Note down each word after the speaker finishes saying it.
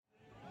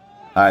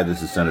Hi,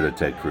 this is Senator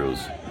Ted Cruz,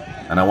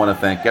 and I want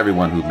to thank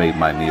everyone who made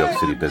my New York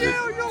City visit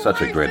such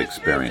a great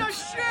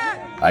experience.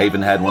 I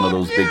even had one of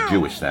those big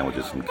Jewish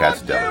sandwiches from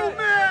Katz Deli.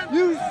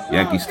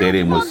 Yankee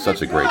Stadium was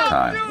such a great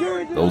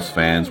time. Those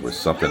fans were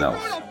something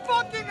else.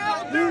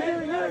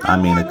 I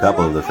mean, a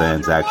couple of the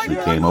fans actually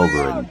came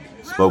over and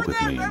spoke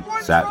with me and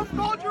sat with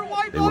me.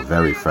 They were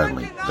very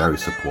friendly, very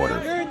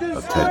supportive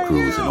of Ted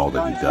Cruz and all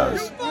that he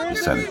does, the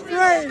Senate,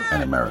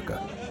 and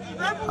America.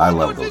 I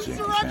love those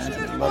Yankee fans,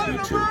 and they love me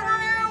too.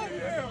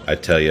 I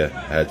tell you, I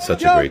had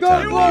such a great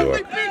time in New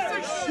York.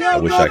 I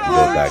wish I could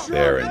go back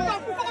there and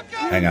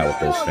hang out with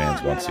those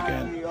fans once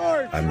again.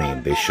 I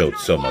mean, they showed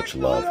so much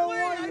love,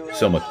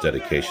 so much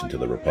dedication to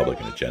the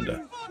Republican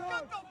agenda.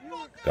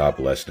 God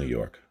bless New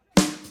York.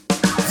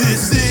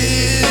 This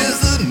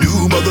is a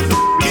new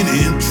motherfucking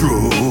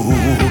intro,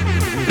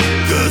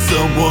 'cause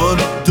someone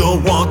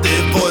don't want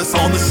their voice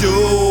on the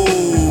show.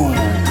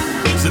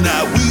 So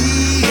now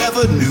we have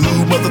a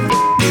new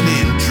motherfucking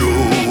intro.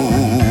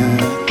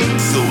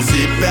 So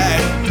sit back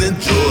and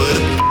enjoy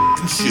the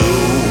fucking show.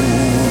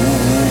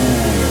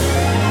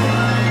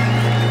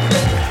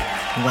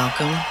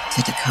 Welcome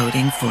to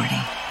Decoding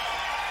 40.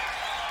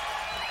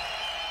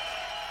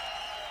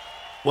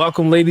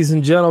 Welcome, ladies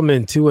and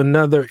gentlemen, to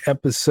another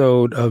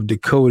episode of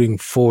Decoding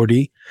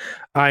 40.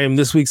 I am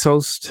this week's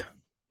host.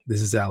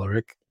 This is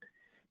Alaric,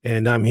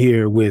 and I'm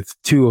here with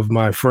two of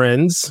my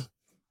friends.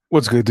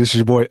 What's good? This is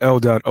your boy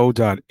L.O.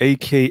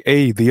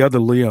 aka The Other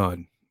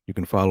Leon. You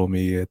can follow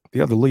me at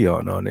The Other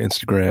Leon on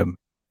Instagram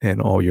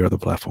and all your other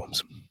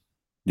platforms.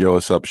 Yo,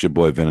 what's up? It's your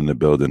boy Vin in the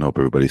building. Hope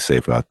everybody's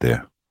safe out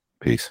there.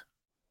 Peace.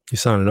 You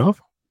signing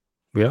off?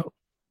 Yeah.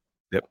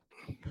 Yep.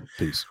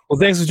 Peace. Well,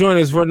 thanks for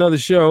joining us for another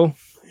show,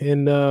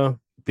 and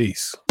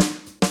peace.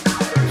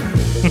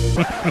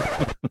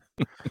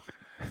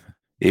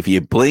 If you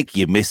blink,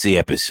 you miss the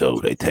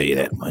episode. I tell you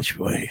that much,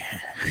 boy.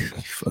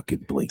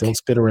 Fucking blink. Don't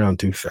spit around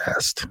too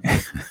fast.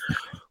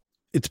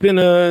 It's been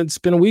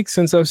a week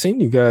since I've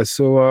seen you guys,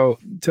 so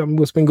tell me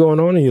what's been going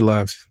on in your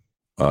lives.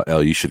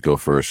 L, you should go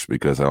first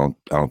because I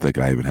don't think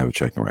I even have a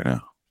check-in right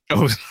now.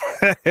 Oh,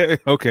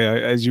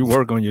 okay. As you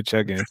work on your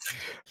check-in.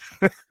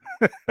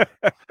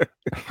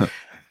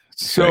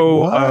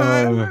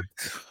 So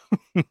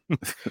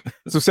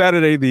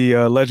Saturday, the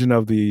legend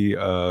of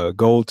the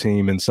gold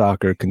team in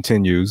soccer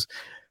continues.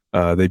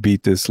 They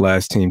beat this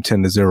last team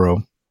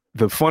 10-0.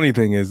 The funny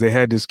thing is they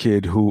had this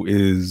kid who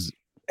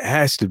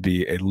has to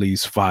be at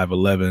least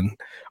 5'11"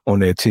 on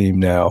their team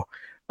now,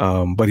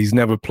 but he's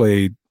never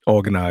played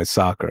organized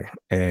soccer,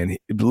 and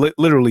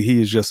literally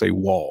he is just a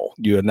wall.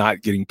 You're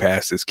not getting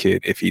past this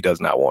kid if he does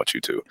not want you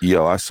to.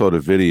 Yo, I saw the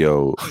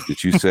video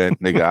that you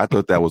sent, nigga. I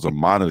thought that was a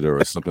monitor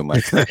or something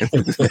like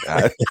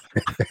that.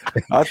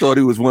 I thought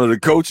he was one of the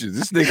coaches.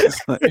 This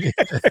nigga's like,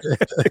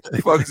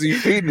 the fuck is he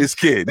feeding this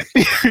kid?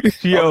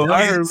 Yo,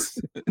 I heard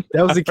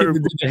that was the kid that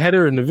did the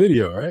header in the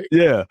video, right?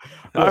 Yeah,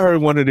 I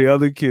heard one of the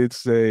other kids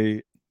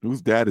say,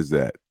 "Whose dad is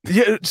that?"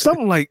 Yeah,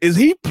 something like, "Is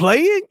he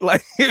playing?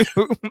 Like,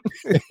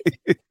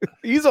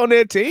 he's on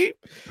their team?"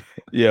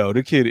 Yo,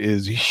 the kid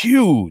is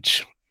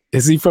huge.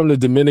 Is he from the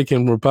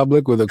Dominican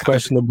Republic with a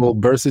questionable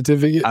birth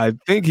certificate? I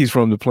think he's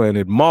from the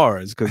planet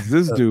Mars, because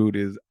this dude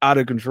is out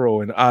of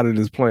control and out of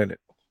this planet.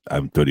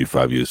 I'm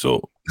 35 years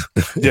old.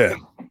 Yeah.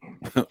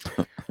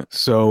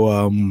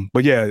 So,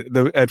 but yeah,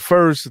 at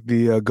first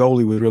the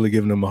goalie was really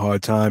giving them a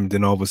hard time.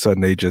 Then all of a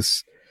sudden they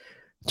just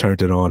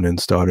turned it on and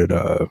started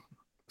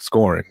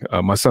scoring.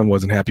 My son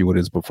wasn't happy with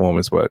his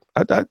performance, but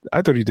I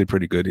thought he did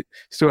pretty good. He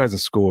still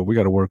hasn't scored. We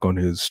got to work on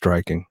his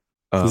striking.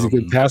 He's a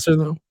good passer,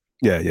 though.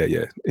 Yeah.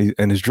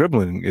 And his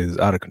dribbling is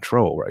out of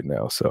control right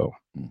now. So,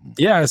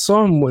 yeah, I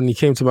saw him when he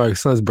came to my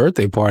son's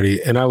birthday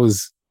party, and I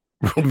was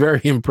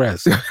very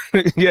impressed.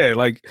 Yeah,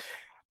 like,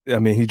 I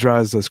mean, he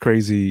drives us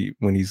crazy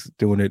when he's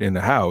doing it in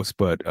the house,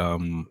 but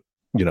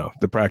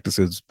the practice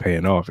is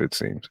paying off, it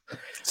seems.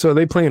 So are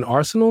they playing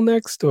Arsenal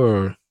next,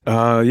 or?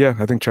 Yeah,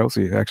 I think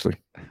Chelsea actually.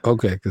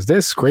 Okay, because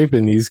they're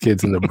scraping these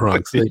kids in the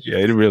Bronx. Yeah,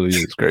 it really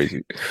is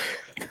crazy.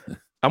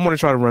 I'm going to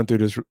try to run through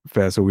this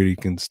fast so we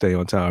can stay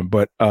on time.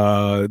 But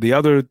the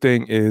other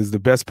thing is the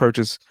best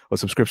purchase or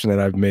subscription that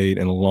I've made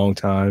in a long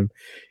time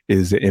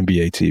is the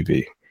NBA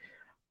TV.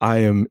 I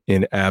am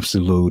in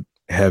absolute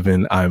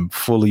heaven. I'm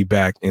fully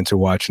back into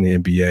watching the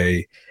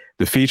NBA.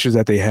 The features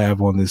that they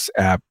have on this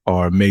app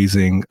are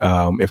amazing.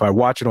 If I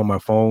watch it on my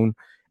phone,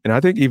 and I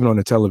think even on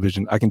the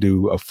television, I can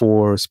do a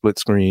 4 split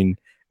screen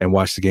and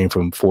watch the game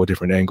from 4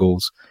 different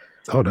angles.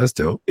 Oh, that's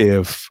dope.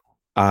 If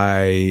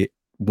I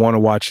want to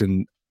watch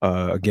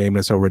a game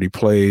that's already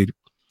played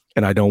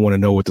and I don't want to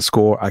know what the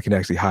score, I can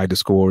actually hide the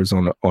scores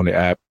on the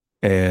app.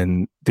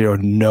 And there are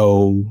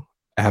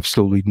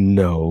absolutely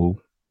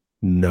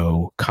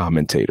no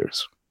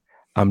commentators.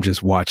 I'm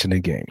just watching the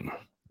game.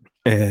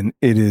 And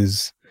it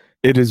is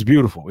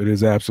beautiful. It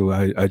is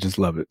absolutely, I just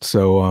love it.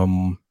 So,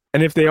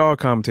 and if they are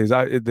commentators,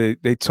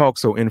 they talk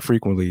so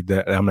infrequently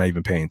that I'm not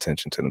even paying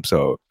attention to them.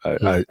 So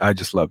I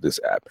just love this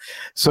app.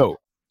 So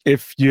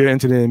if you're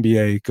into the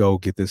NBA, go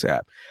get this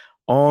app.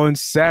 On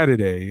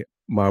Saturday,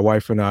 my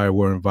wife and I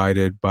were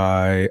invited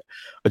by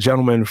a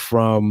gentleman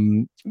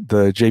from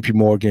the JP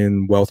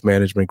Morgan Wealth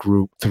Management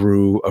Group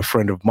through a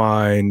friend of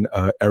mine,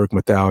 Eric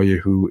Mathalia,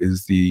 who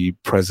is the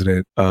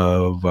president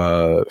of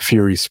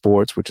Fury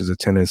Sports, which is a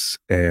tennis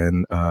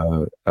and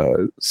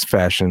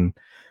fashion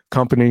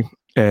company.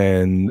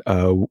 And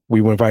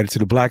we were invited to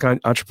the Black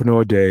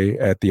Entrepreneur Day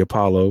at the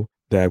Apollo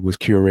that was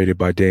curated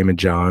by Damon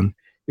John.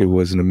 It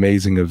was an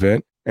amazing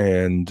event,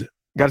 and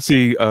got to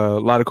see a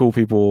lot of cool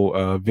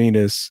people,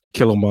 Venus,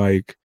 Killer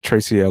Mike,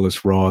 Tracy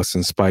Ellis Ross,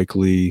 and Spike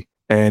Lee,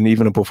 and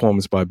even a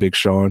performance by Big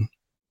Sean.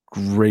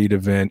 Great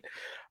event.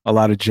 A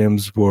lot of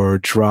gems were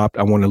dropped.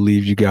 I want to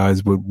leave you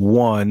guys with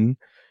one,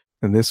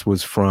 and this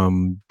was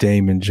from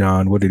Damon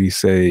John. What did he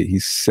say? He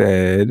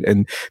said,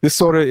 and this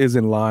sort of is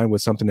in line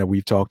with something that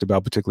we've talked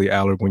about, particularly,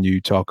 Alec, when you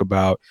talk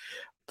about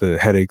the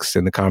headaches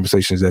and the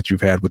conversations that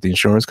you've had with the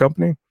insurance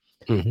company.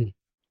 Mm-hmm.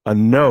 A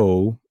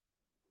no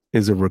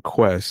is a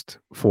request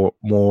for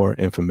more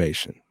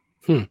information.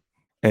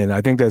 And I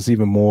think that's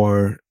even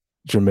more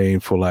germane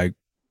for like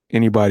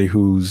anybody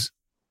who's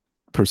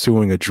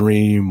pursuing a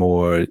dream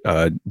or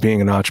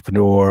being an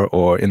entrepreneur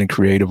or in the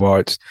creative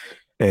arts.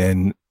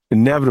 And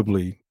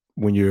inevitably,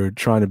 when you're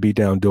trying to beat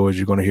down doors,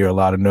 you're going to hear a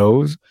lot of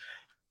no's.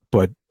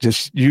 But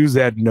just use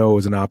that no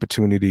as an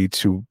opportunity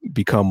to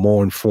become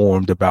more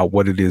informed about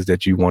what it is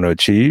that you want to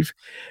achieve,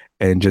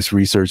 and just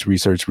research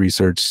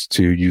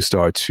till you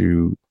start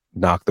to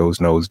knock those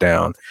no's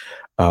down.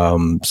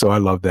 So I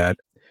love that.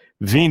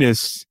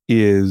 Venus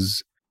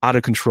is out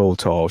of control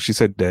tall. She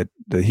said that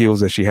the heels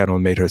that she had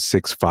on made her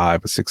 6'5" or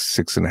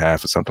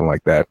 6'6.5" or something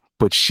like that.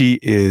 But she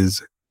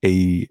is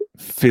a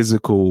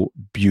physical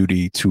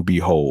beauty to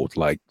behold.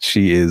 Like,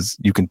 she is,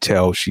 you can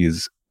tell she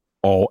is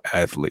all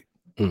athlete.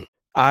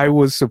 I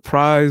was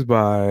surprised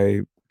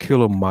by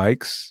Killer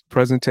Mike's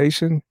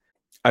presentation.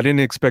 I didn't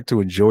expect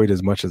to enjoy it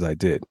as much as I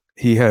did.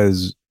 He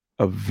has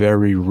a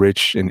very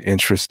rich and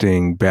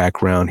interesting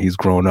background. He's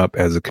grown up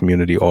as a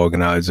community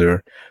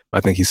organizer.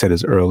 I think he said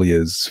as early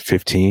as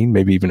 15,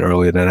 maybe even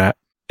earlier than that.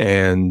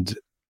 And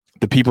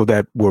the people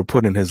that were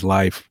put in his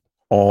life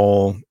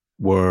all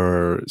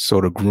were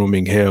sort of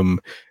grooming him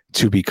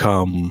to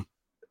become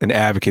an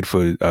advocate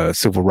for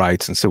civil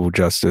rights and civil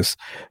justice.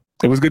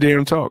 It was good to hear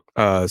him talk.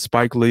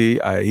 Spike Lee,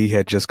 he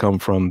had just come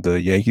from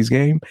the Yankees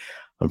game.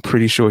 I'm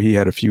pretty sure he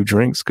had a few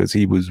drinks because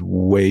he was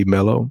way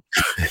mellow.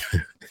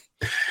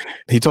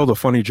 He told a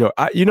funny joke.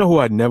 You know who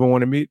I'd never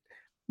want to meet?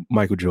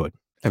 Michael Jordan.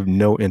 I have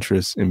no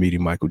interest in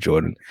meeting Michael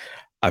Jordan.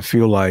 I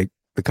feel like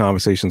the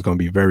conversation is going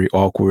to be very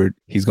awkward.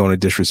 He's going to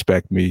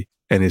disrespect me,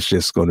 and it's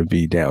just going to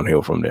be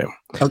downhill from there.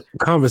 A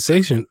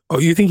conversation? Oh,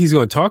 you think he's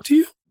going to talk to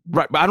you?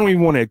 Right, but I don't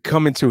even want to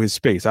come into his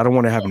space. I don't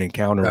want to have an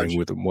encountering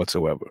with him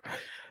whatsoever.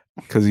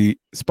 Because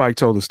Spike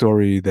told the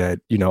story that,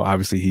 you know,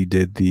 obviously he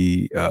did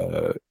the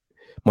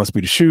Must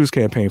Be the Shoes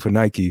campaign for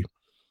Nike,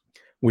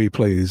 where he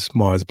plays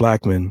Mars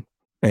Blackman.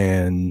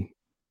 And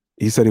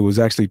he said it was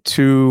actually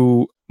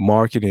two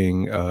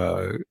marketing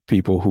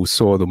people who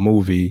saw the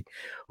movie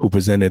who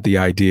presented the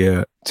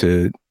idea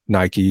to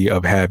Nike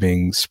of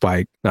having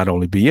Spike not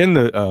only be in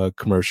the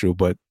commercial,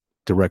 but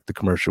direct the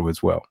commercial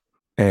as well.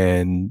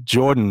 And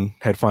Jordan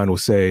had final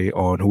say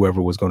on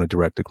whoever was going to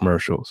direct the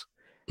commercials,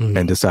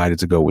 and decided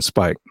to go with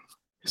Spike.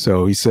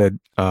 So he said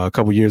a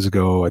couple years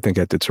ago, I think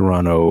at the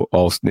Toronto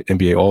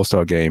NBA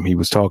All-Star game, he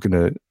was talking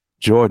to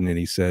Jordan, and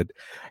he said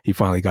he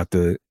finally got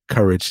the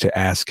courage to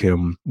ask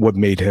him what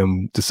made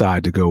him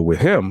decide to go with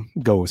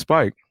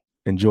Spike.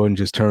 And Jordan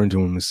just turned to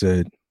him and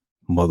said,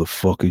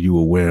 "Motherfucker, you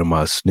were wearing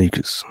my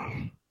sneakers."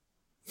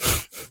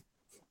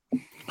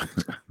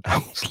 I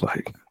was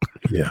like,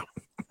 yeah,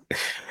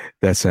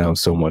 that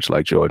sounds so much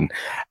like Jordan.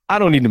 I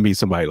don't need to meet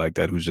somebody like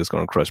that who's just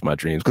going to crush my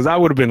dreams. Because I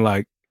would have been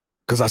like,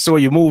 because I saw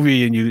your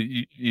movie and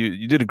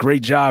you did a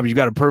great job. You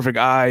got a perfect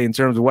eye in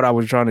terms of what I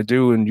was trying to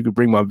do, and you could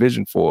bring my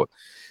vision forward.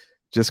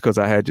 Just because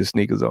I had your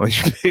sneakers on,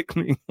 you picked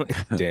me. Like,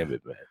 damn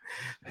it,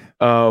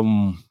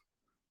 man.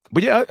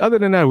 But yeah, other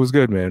than that, it was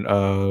good,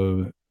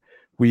 man.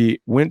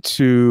 We went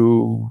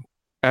to,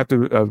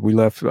 after we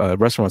left,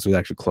 restaurants was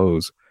actually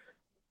closed.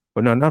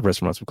 But no, not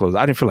restaurants were closed.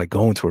 I didn't feel like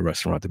going to a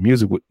restaurant. The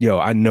music would,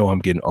 I know I'm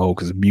getting old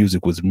because the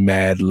music was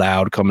mad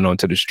loud coming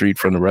onto the street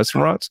from the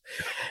restaurants.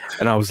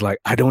 And I was like,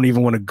 I don't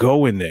even want to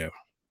go in there.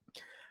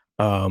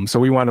 So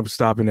we wound up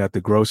stopping at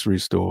the grocery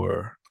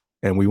store,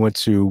 and we went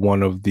to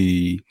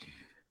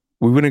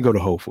we wouldn't go to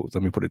Whole Foods,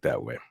 let me put it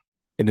that way.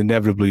 And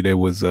inevitably there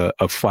was a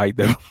fight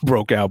that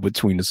broke out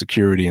between the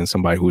security and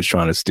somebody who was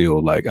trying to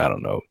steal, like, I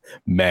don't know,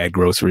 mad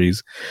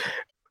groceries.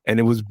 And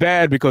it was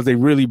bad because they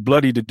really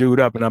bloodied the dude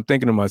up. And I'm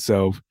thinking to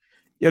myself,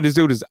 this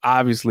dude is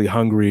obviously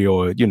hungry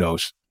or,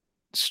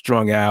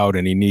 strung out,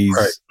 and he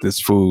needs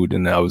this food.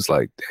 And I was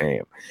like,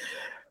 damn.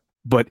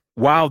 But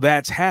while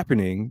that's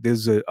happening,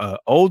 there's a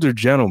older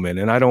gentleman,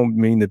 and I don't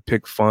mean to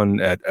pick fun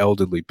at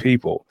elderly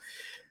people,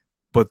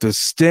 but the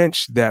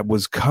stench that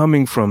was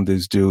coming from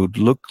this dude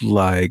looked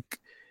like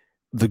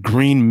the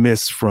green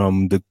mist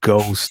from the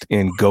ghost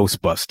in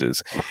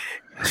Ghostbusters.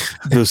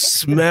 The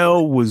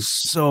smell was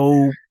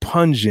so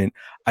pungent,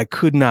 I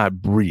could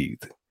not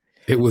breathe.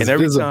 It was and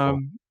every visible.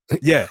 time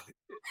Yeah.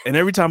 And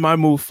every time I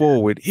moved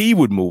forward, he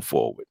would move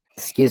forward.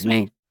 Excuse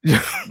me.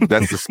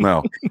 That's the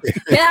smell.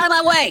 Get out of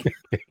my way.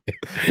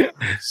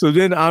 So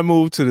then I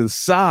moved to the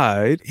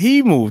side.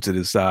 He moved to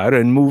the side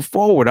and moved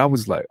forward. I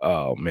was like,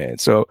 oh man.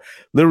 So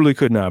literally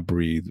could not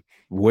breathe.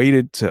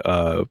 Waited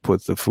to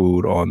put the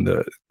food on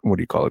the, what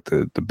do you call it?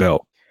 The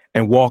belt,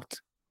 and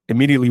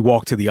immediately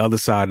walked to the other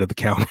side of the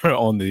counter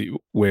on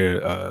where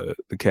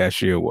the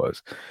cashier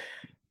was.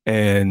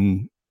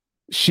 And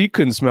she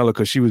couldn't smell it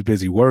because she was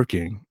busy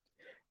working.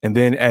 And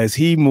then as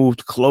he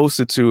moved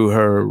closer to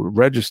her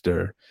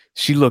register,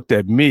 she looked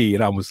at me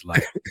and I was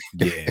like,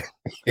 yeah,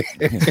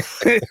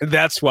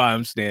 that's why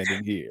I'm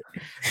standing here.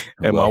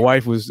 And my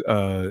wife was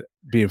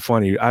being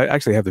funny. I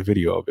actually have the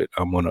video of it.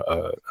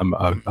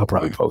 I'll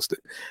probably post it.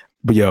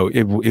 But yo,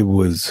 it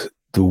was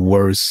the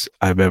worst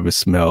I've ever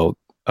smelled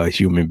a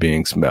human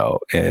being smell.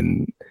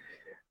 And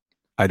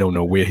I don't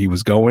know where he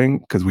was going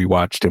because we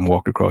watched him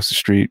walk across the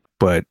street,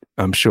 but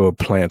I'm sure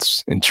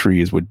plants and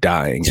trees were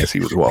dying as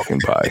he was walking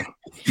by.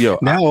 Yo,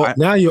 Now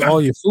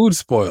all your food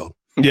spoiled.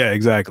 Yeah,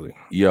 exactly.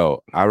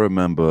 Yo, I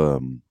remember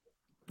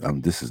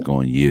this is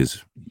going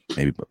years,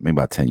 maybe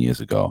about 10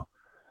 years ago.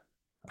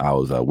 I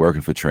was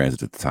working for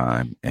transit at the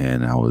time,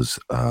 and I was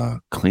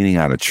cleaning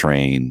out a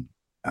train.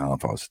 I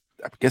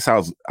guess I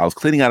was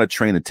cleaning out a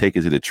train to take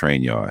it to the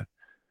train yard.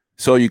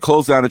 So you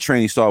close down the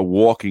train, you start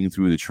walking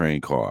through the train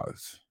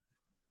cars.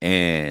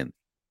 And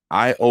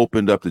I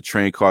opened up the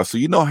train car. So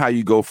you know how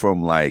you go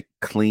from like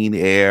clean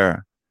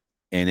air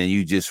and then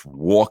you just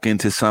walk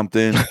into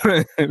something?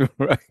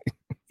 Right.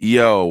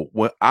 Yo,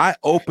 when I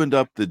opened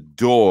up the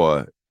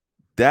door,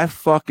 that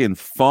fucking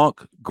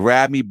funk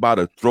grabbed me by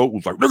the throat.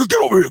 Was like, nigga,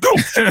 get over here, go!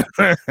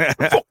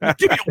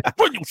 Give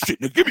me your shit,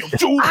 nigga. Give me your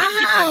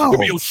shoes. Give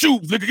me your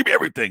shoes, nigga. Give me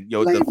everything.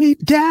 Yo, lay me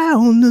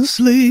down to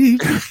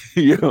sleep.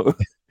 Yo.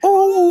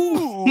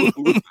 Oh.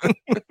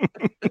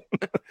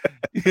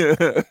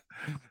 Yeah.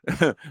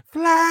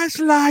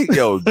 Flashlight.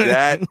 Yo,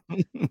 that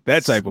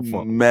type of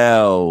funk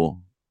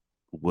smell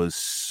was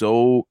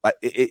so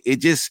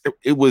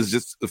it was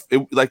just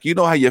like, you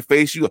know how your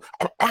face, you go,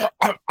 I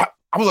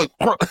was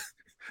like,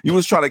 you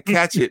was trying to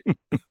catch it.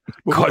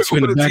 Caught you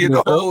in the back of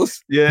the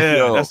nose. Yeah,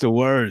 yo, that's the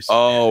worst.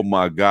 Oh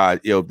my God.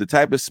 Yo, the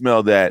type of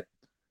smell that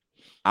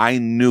I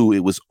knew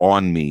it was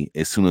on me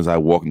as soon as I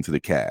walked into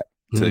the cab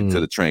to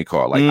the train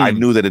car. Like I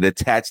knew that it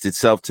attached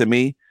itself to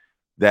me,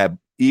 that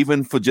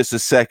even for just a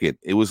second,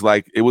 it was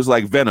like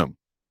venom.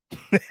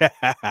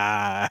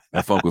 That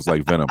funk was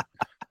like venom.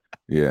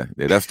 Yeah,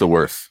 that's the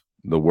worst.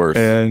 The worst.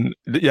 And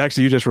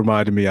actually, you just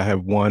reminded me. I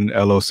have one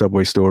LO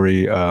subway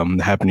story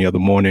that happened the other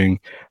morning.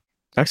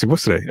 Actually,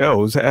 what's today? Oh,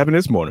 it was happening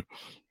this morning.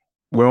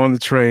 We're on the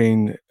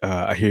train.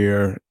 I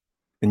hear,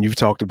 and you've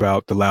talked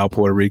about the loud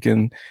Puerto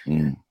Rican.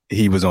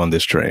 He was on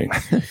this train.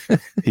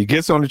 He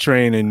gets on the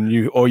train,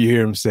 and all you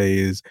hear him say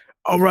is,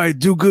 "All right,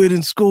 do good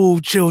in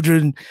school,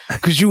 children,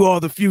 because you are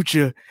the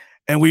future,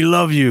 and we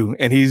love you."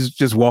 And he's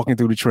just walking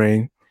through the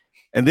train.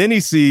 And then he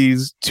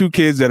sees two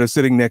kids that are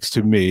sitting next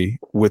to me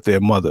with their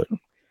mother.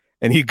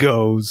 And he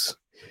goes,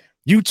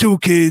 "You two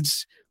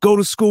kids, go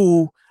to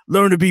school,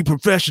 learn to be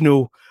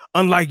professional,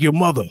 unlike your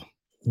mother."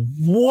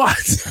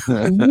 What?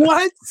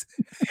 What?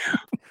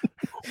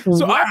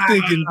 So wow. I'm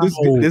thinking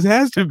this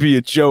has to be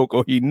a joke,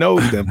 or he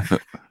knows them.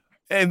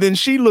 And then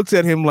she looks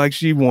at him like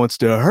she wants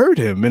to hurt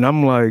him. And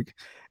I'm like,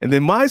 and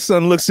then my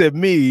son looks at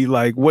me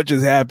like, what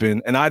just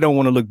happened? And I don't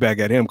want to look back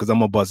at him because I'm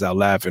going to bust out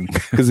laughing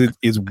because it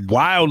is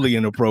wildly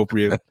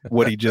inappropriate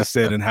what he just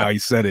said and how he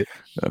said it.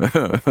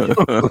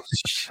 Oh,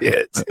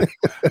 shit.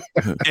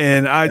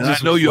 And I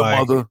know your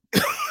mother.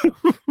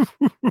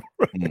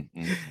 Right.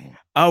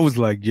 I was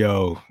like,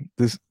 yo,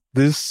 this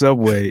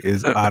subway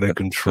is out of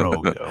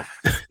control, yo.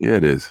 Yeah,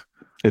 it is.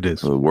 It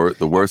is. The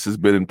worst has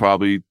been in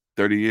probably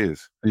 30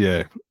 years.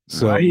 Yeah.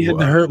 So why you had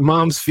to hurt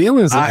mom's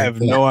feelings? I have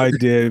no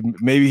idea.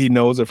 Maybe he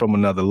knows her from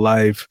another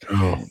life.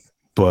 Oh.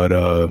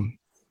 But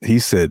he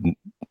said,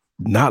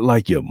 "Not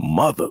like your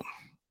mother."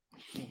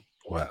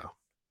 Wow.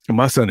 And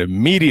my son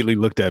immediately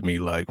looked at me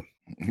like,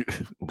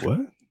 what?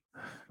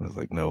 I was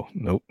like, nope.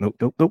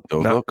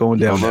 Not going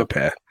down that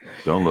path.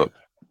 Don't look.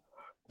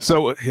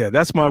 So yeah,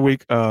 that's my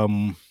week.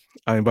 I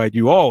invite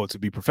you all to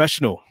be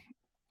professional,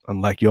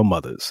 unlike your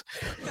mothers.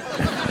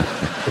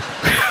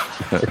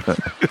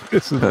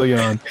 This is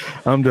Leon.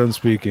 I'm done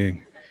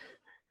speaking.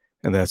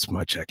 And that's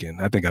my check-in.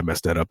 I think I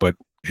messed that up, but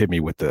hit me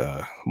with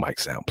the mic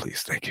sound,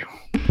 please. Thank you.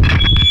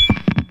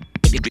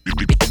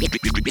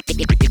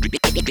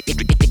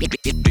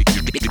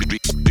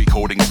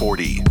 Decoding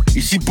 40.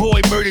 It's your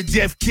boy Murder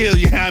Death Kill,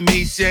 you know what I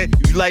mean, son?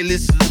 If you like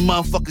listening to the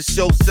motherfucking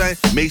show, son,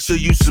 make sure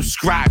you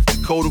subscribe to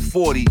Decoding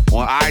 40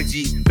 on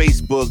IG,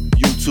 Facebook,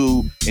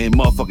 YouTube, and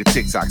motherfucking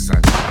TikTok,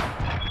 son.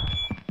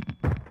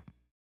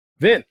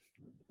 Vin,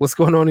 what's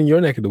going on in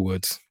your neck of the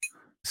woods?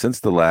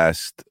 Since the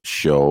last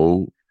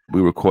show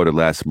we recorded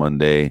last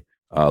Monday,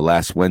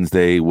 last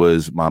Wednesday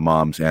was my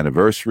mom's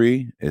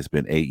anniversary. It's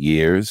been 8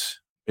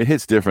 years. It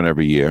hits different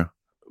every year,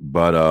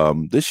 but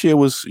this year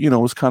was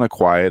kind of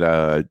quiet.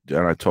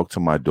 And I talked to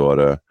my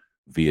daughter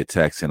via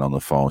text and on the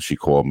phone. She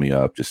called me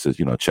up just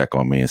to, check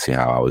on me and see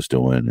how I was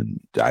doing. And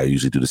I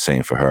usually do the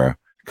same for her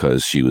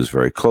because she was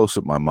very close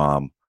with my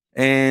mom.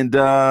 And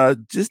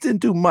just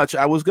didn't do much.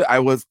 I was good. I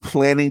was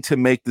planning to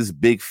make this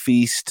big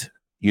feast,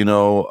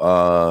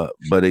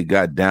 but it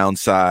got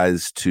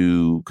downsized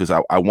to because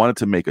I wanted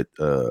to make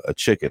a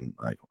chicken.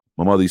 Like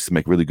my mother used to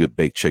make really good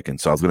baked chicken,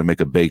 so I was going to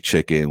make a baked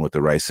chicken with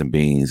the rice and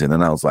beans. And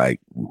then I was like,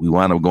 we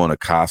wound up going to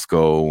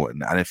Costco,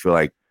 and I didn't feel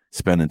like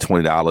spending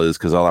 $20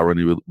 because all I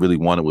really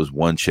wanted was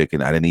one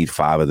chicken. I didn't need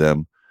 5 of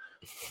them,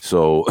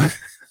 so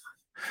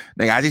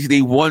I just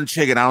need one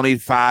chicken. I don't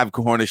need 5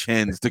 Cornish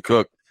hens to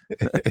cook.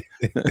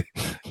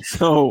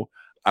 So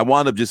I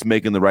wound up just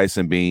making the rice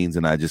and beans,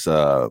 and I just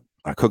I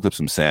cooked up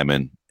some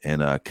salmon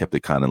and kept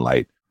it kind of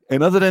light.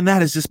 And other than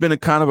that, it's just been a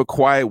kind of a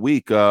quiet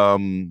week.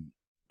 Trying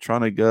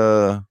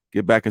to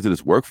get back into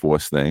this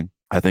workforce thing.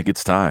 I think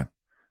it's time.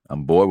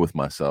 I'm bored with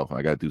myself.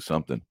 I got to do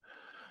something,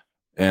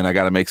 and I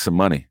got to make some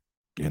money.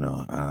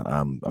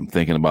 I'm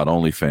thinking about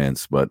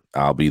OnlyFans, but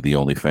I'll be the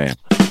only fan.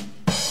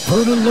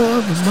 For the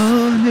love of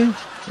money.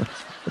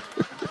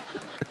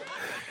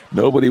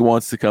 Nobody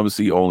wants to come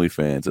see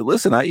OnlyFans. And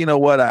listen,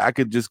 I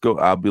could just go.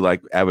 I'll be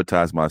like,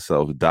 advertise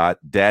myself.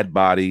 Dad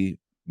body,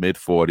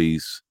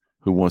 mid-40s.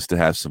 Who wants to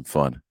have some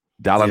fun?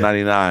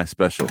 $1.99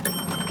 special.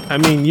 I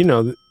mean,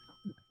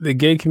 the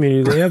gay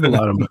community, they have a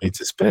lot of money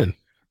to spend.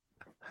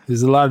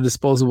 There's a lot of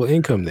disposable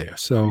income there.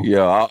 So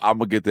yeah, I'm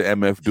gonna get the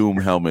MF Doom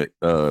helmet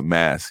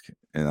mask,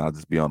 and I'll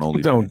just be on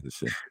OnlyFans and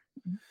shit.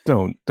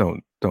 Don't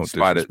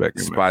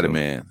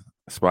Spider-Man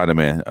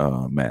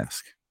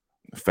mask.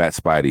 Fat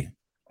Spidey.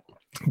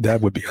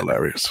 That would be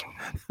hilarious.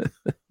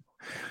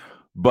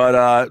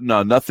 But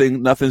no,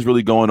 nothing's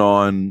really going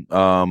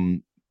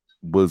on.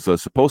 Was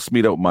supposed to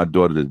meet up with my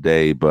daughter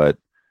today, but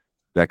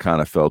that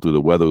kind of fell through. The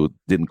weather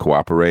didn't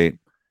cooperate.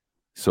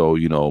 So,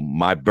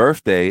 my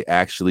birthday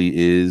actually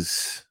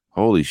is,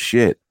 holy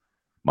shit,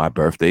 my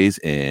birthday's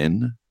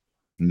in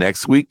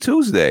next week,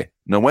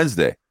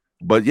 Wednesday.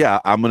 But yeah,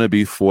 I'm going to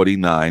be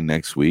 49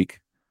 next week.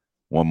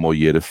 One more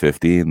year to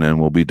 50, and then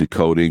we'll be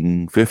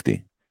decoding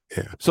 50.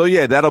 Yeah. So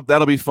yeah,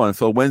 that'll be fun.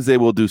 So Wednesday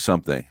we'll do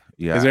something.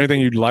 Yeah. Is there anything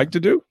you'd like to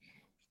do?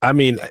 I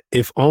mean,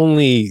 if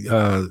only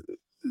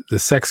the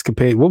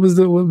Sexcapade. What was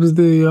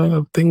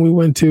the thing we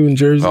went to in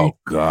Jersey? Oh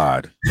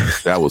God,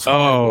 that was.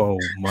 Oh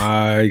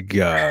my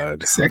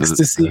God,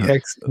 Sextasy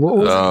X. What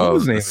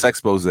was the name?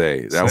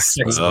 Sexpose. That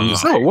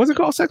was. No, was it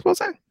called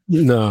Sexpose? It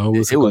No,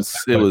 was the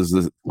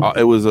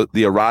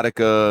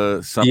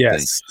erotica something.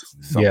 Yes,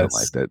 something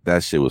like that.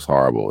 That shit was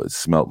horrible. It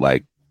smelled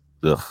like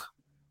ugh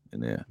in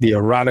there. The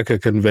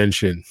erotica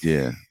convention.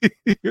 Yeah,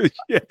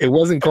 it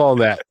wasn't called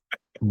that,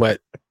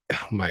 but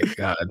oh my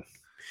God.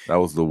 That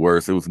was the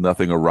worst. There was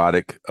nothing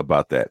erotic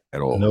about that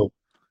at all. Nope,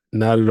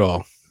 not at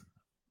all.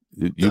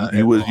 You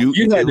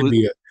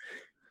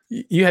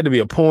had to be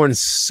a porn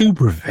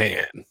super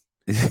fan.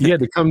 You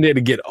had to come there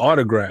to get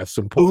autographs.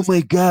 Oh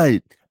my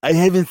God, I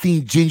haven't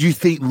seen Ginger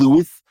St.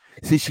 Louis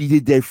since she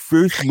did that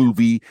first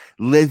movie,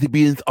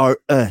 Lesbians Are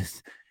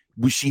Us,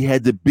 where she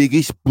had the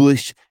biggest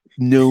bush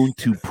known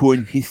to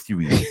porn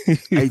history.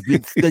 I've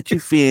been such a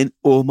fan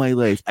all my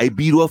life. I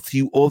beat off to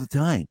you all the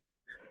time.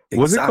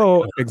 Was it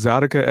called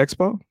Exotica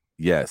Expo?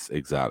 Yes,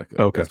 Exotica.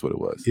 Okay, that's what it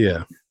was.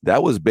 Yeah,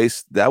 that was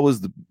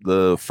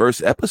the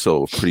first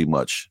episode, pretty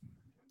much.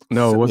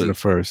 No, it wasn't the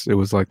first. It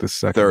was like the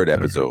third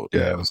episode.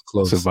 Yeah, it was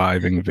close.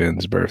 Surviving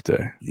Vin's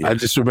birthday. Yeah. I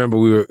just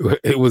remember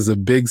it was a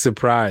big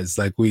surprise.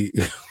 Like we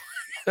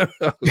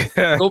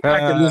go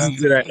back and listen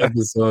to that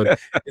episode.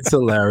 It's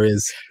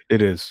hilarious.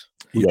 It is.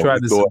 We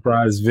tried to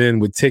surprise Vin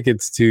with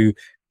tickets to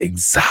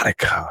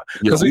Exotica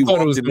because we thought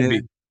it was going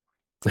to be.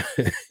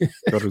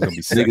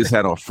 Niggas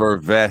had on fur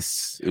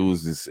vests. It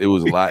was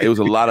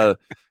a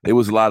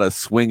lot of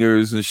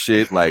swingers and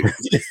shit. Like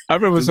I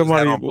remember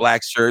somebody on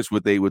black shirts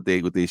with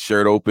their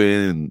shirt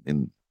open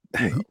and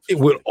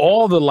with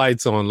all the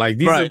lights on. Like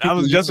these right. I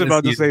was just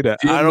about to say that.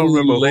 I don't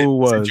remember who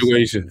was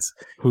situations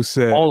who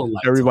said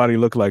everybody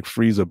looked like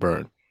Frieza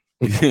burn.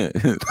 Yeah,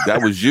 that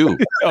was you.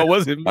 Oh,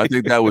 was it me? I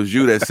think that was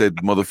you that said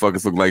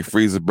motherfuckers look like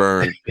Frieza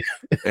burn.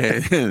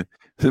 And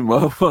the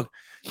motherfucker,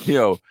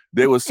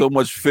 there was so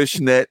much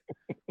fishnet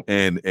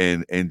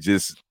and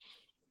just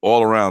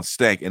all around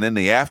stank. And then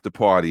the after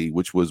party,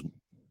 which was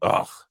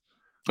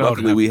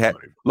luckily we had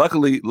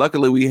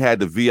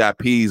the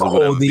VIPs.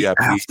 Oh, the VIP.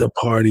 After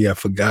party. I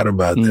forgot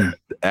about that.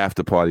 The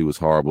after party was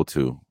horrible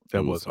too.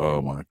 That was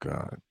oh my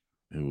God.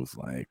 It was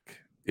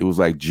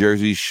like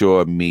Jersey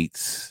Shore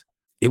meets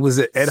it was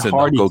at Ed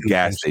Hardy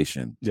gas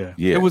station. Yeah.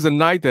 It was a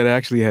night that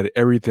actually had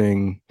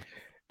everything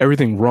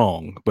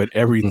wrong, but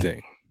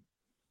everything.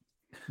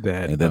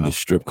 That and then the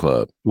strip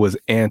club was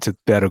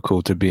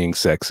antithetical to being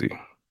sexy.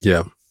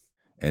 Yeah.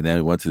 And then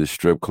we went to the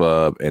strip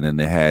club, and then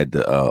they had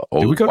the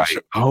old white.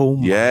 Oh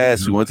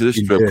yes, we went to the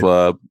strip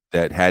club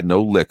that had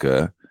no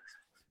liquor,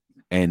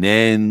 And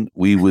then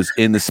we was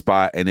in the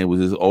spot, and it was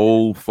this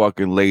old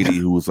fucking lady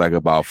who was like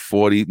about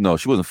 40. No,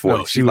 she wasn't 40.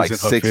 No, she was like in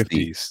her 60.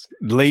 50s.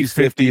 Late She's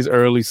 50, 50s,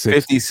 early 60s.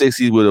 50,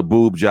 60s with a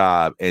boob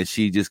job, and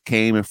she just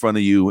came in front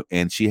of you,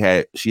 and she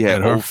had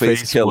And her old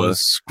face killer. was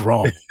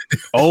strong.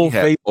 Old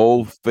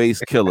face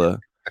killer.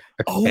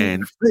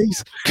 Old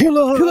face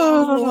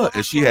killer.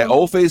 And she had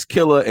old face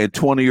killer and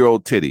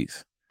 20-year-old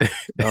titties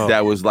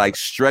that was like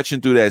stretching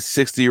through that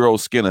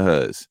 60-year-old skin of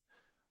hers.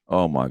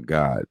 Oh my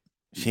God.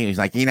 She was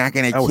like, "You're not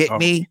gonna tip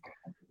me?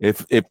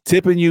 If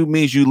tipping you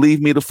means you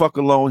leave me the fuck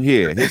alone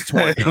here, here's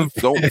 20.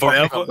 Don't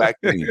fucking come back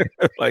to me.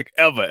 Like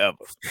ever.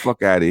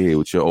 Fuck out of here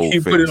with your old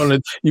You face." put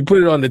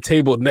it on the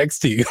table next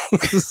to you.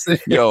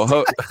 Yo,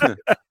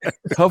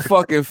 her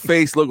fucking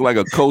face looked like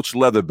a Coach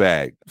leather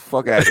bag.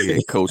 Fuck out of here,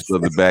 Coach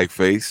leather bag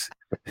face.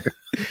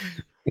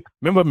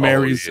 Remember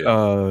Mary's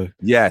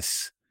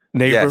Yes.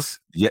 neighbor? Yes.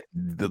 Yeah.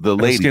 The Her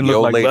lady, skin the looked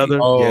old like lady. leather.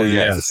 Oh,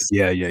 yes.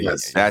 Yeah.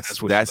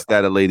 That's what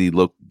that a lady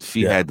looked.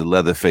 She Yeah. had the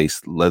leather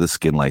face, leather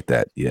skin like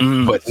that.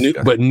 Yeah.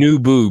 but new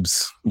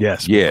boobs.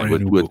 Yes. Yeah,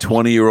 brand new with boobs.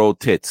 20-year-old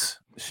tits.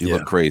 She Yeah.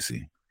 looked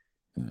crazy.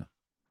 Yeah.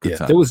 Good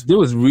time. There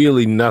was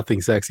really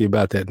nothing sexy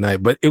about that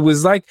night, but it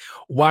was like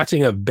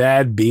watching a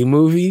bad B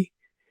movie.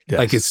 Yes.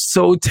 Like it's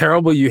so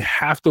terrible you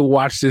have to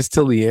watch this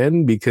till the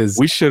end because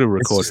We should have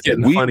it's just recorded.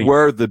 getting We funny.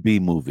 were the B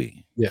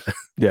movie.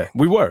 Yeah,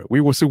 we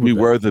were super. We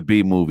bad. were the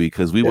B movie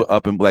because we were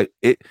up and like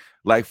it.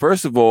 Like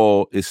first of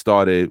all, it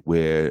started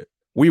where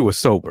We were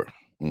sober.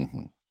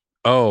 mhm,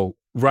 Oh,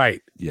 right.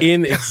 Yeah.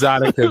 In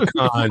Exotica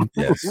Con,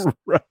 yes,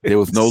 Right. there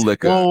was no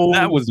liquor.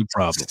 That was the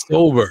problem.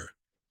 sober.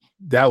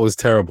 That was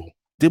terrible.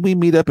 Did we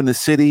meet up in the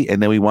city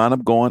and then we wound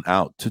up going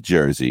out to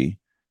Jersey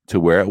to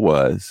where it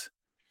was,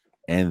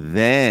 and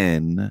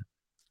then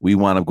we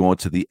wound up going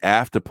to the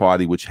after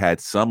party which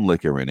had some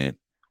liquor in it,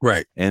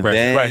 Right. and Right.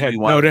 then Right. we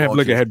wound up They have going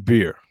liquor, to- had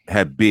beer.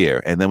 had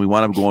beer, and then we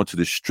wound up going to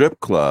the strip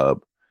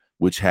club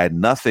which had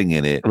nothing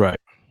in it, Right.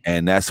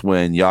 and that's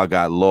when y'all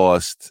got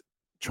lost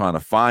trying to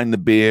find the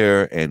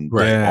beer and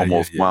Right. Yeah,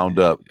 almost yeah, wound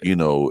up, in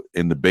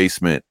the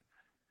basement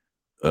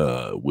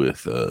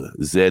with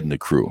Zed and the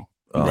crew.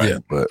 Right.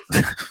 But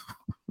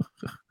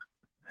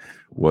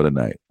what a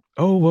night.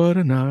 Oh, what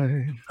a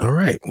night. All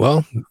right.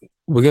 Well,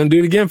 we're gonna do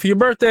it again for your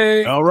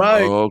birthday. All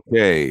right.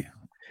 Okay.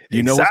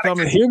 You know what's Exotica,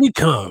 coming. Here we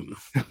come.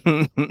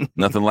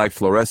 Nothing like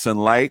fluorescent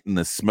light and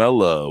the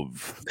smell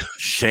of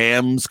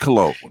Shams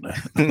cologne.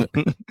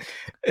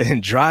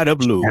 And dried up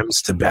lube.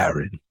 Amster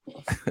Baron.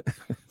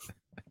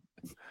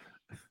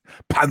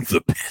 Panther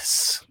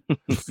piss.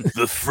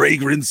 The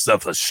fragrance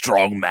of a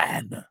strong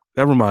man.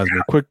 That reminds me.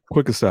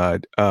 Quick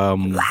aside.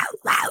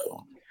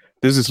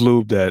 There's this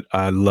lube that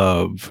I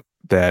love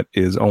that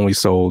is only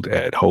sold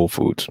at Whole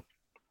Foods,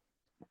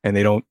 and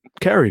they don't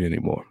carry it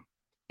anymore.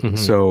 Mhm.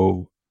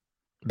 So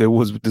there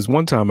was this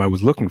one time I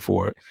was looking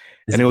for it,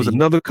 Is and there was it-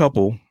 another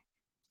couple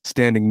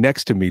standing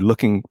next to me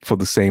looking for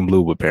the same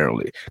lube,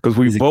 apparently, because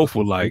we Is it both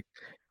were like,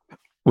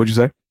 "What'd you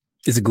say?"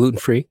 Is it gluten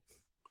free?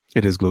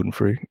 It is gluten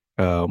free.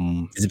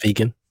 Is it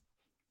vegan?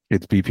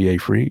 It's BPA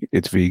free.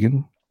 It's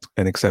vegan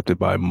and accepted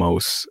by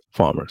most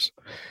farmers.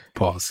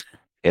 Pause.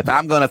 If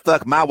I'm gonna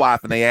fuck my wife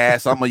in the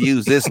ass, I'm gonna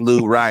use this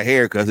lube right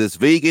here because it's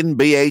vegan,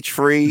 BH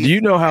free. Do you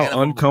know how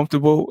animal-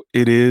 uncomfortable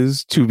it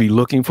is to be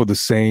looking for the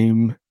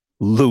same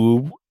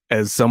lube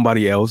as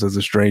somebody else, as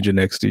a stranger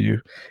next to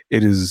you?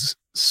 It is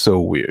so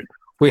weird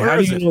Wait, Where how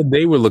do is you it? know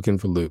they were looking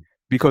for lube?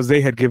 because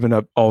they had given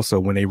up also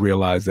when they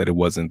realized that it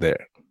wasn't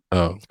there.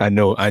 Oh, I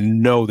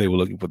know they were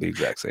looking for the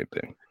exact same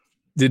thing.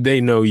 did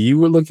they know you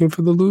were looking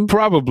for the lube?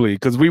 Probably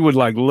because we were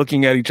like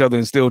looking at each other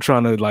and still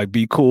trying to like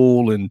be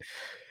cool and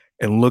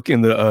look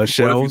in the What if you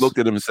shelves. looked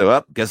at him and said,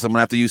 "Up, guess I'm gonna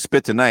have to use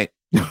spit tonight."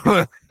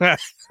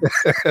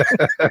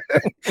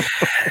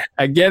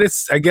 I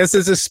guess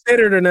it's a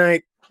spitter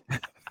tonight.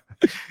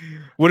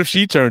 What if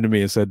she turned to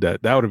me and said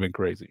that? That would have been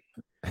crazy.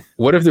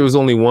 What if there was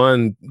only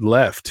one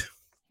left?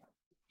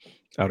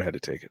 I would have had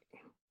to take it.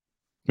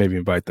 Maybe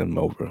invite them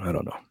over. I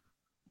don't know.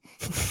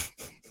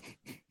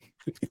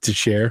 To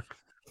share?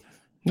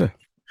 Yeah.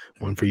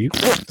 One for you.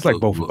 It's like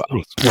both of us.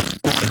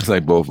 It's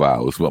like both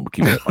hours. Well, I'm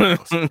gonna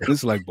keep it.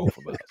 It's like both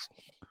of us.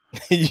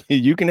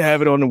 You can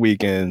have it on the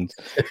weekends.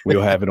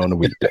 We'll have it on the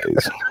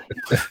weekdays.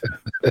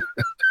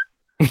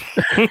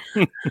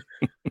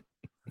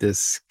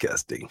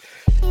 Disgusting.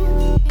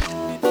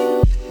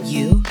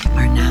 You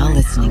are now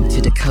listening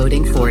to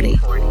Decoding 40.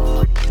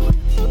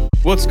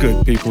 What's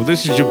good, people?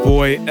 This is your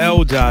boy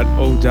L.O.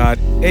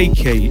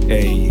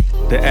 aka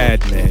the Ad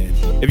Man.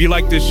 If you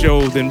like this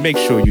show, then make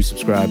sure you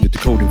subscribe to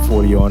Decoding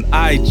 40 on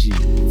IG,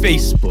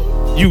 Facebook,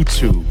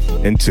 YouTube,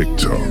 and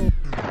TikTok.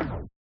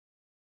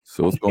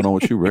 So what's going on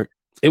with you, Rick?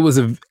 It was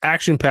an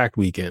action-packed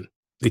weekend.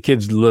 The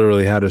kids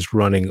literally had us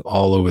running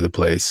all over the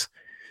place.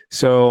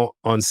 So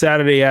on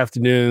Saturday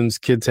afternoons,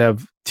 kids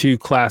have 2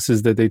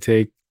 classes that they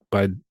take.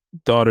 My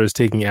daughter's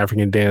taking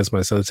African dance.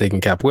 My son's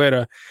taking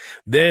capoeira.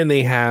 Then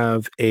they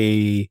have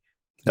a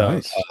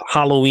Nice.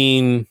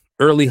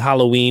 early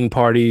Halloween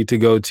party to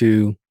go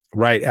to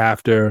right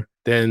after.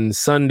 Then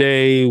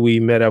Sunday, we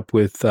met up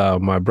with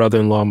my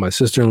brother-in-law, my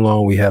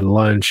sister-in-law. We had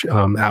lunch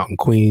out in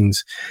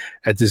Queens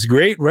at this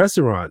great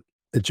restaurant,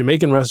 a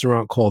Jamaican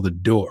restaurant called The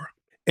Door.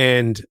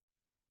 And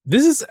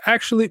this is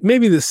actually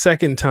maybe the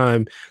second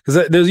time,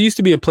 because there used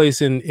to be a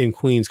place in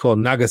Queens called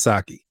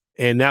Nagasaki.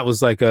 And that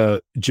was like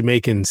a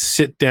Jamaican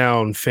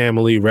sit-down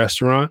family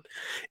restaurant.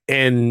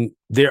 And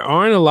there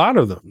aren't a lot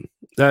of them.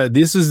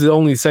 This is the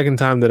only second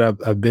time that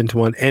I've been to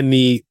one. And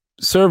the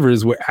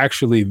servers were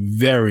actually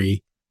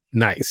very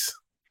nice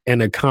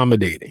and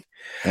accommodating.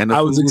 And the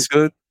food was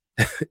good?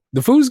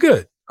 The food's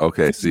good.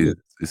 Okay, see,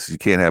 you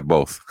can't have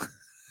both.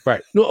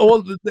 Right. No,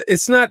 well,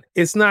 it's not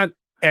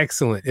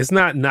excellent. It's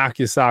not knock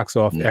your socks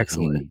off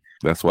excellent.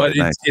 That's why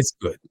it's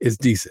good. It's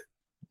decent.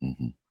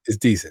 It's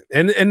decent.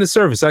 And the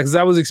service, because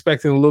I was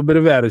expecting a little bit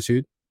of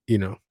attitude,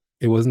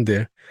 it wasn't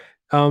there.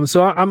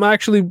 So I'm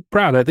actually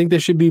proud. I think there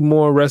should be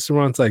more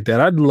restaurants like that.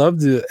 I'd love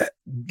to,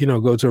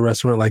 go to a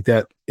restaurant like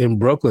that in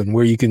Brooklyn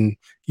where you can,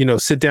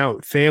 sit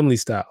down family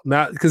style.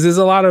 Not because there's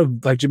a lot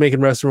of like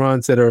Jamaican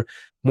restaurants that are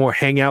more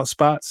hangout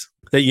spots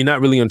that you're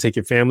not really going to take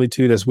your family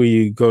to. That's where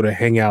you go to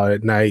hang out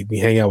at night.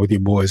 You hang out with your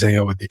boys,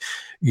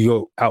 you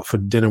go out for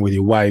dinner with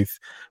your wife,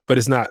 but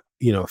it's not,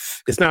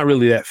 it's not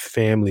really that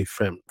family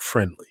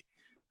friendly.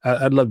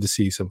 I'd love to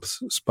see some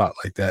spot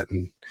like that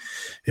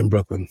in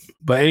Brooklyn.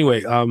 But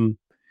anyway,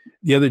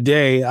 the other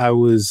day I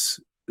was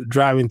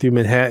driving through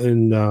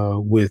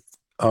Manhattan with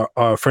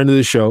our friend of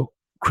the show,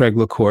 Craig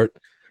LaCourte,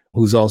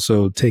 who's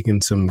also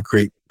taken some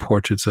great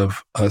portraits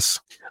of us.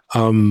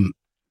 And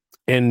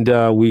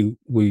we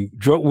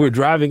were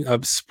driving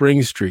up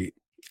Spring Street,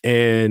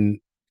 and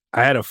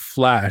I had a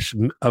flash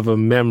of a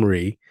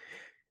memory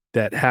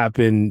that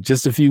happened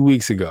just a few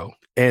weeks ago.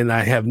 And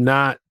I have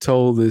not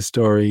told this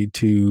story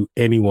to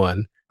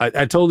anyone.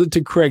 I told it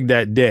to Craig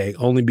that day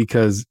only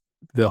because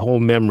the whole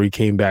memory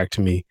came back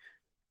to me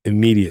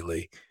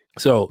immediately.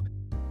 So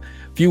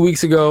a few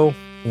weeks ago,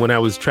 when I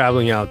was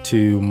traveling out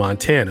to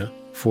Montana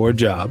for a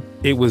job,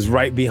 it was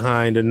right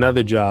behind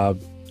another job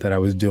that I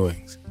was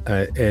doing.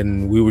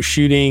 And we were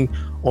shooting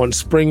on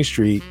Spring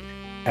Street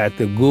at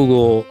the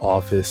Google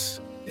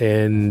office.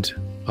 And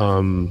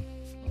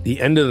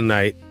the end of the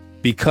night,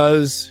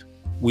 because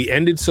we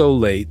ended so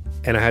late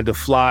and I had to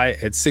fly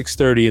at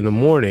 6:30 in the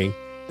morning,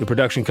 the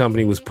production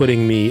company was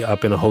putting me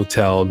up in a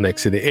hotel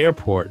next to the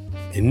airport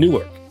in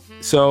Newark.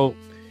 So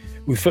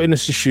we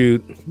finished the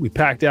shoot. We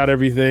packed out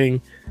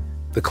everything.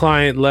 The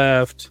client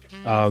left.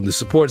 The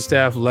support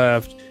staff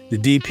left. The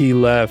DP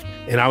left.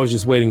 And I was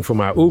just waiting for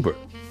my Uber.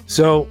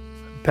 So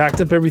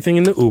packed up everything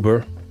in the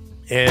Uber.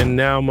 And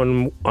now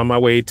I'm on my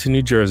way to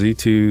New Jersey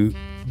to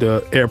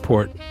the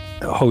airport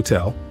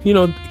hotel.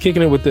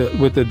 Kicking it with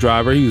the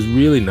driver. He was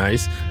really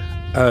nice.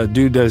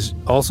 Dude that's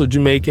also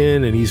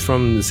Jamaican, and he's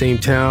from the same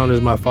town as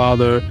my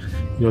father.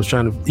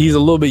 He's a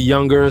little bit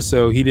younger,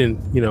 so he didn't,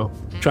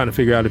 trying to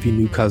figure out if he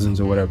knew cousins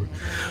or whatever.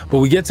 But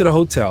we get to the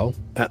hotel,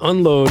 I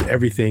unload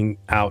everything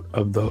out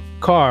of the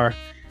car,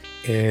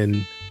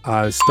 and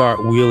I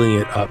start wheeling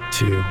it up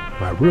to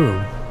my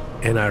room,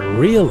 and I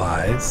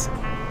realize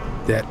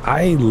that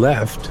I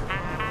left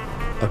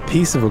a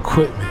piece of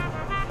equipment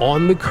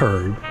on the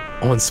curb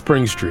on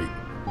Spring Street.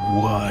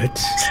 What?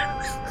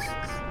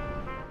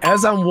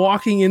 As I'm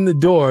walking in the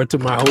door to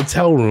my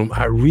hotel room,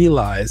 I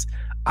realize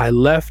I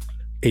left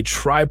a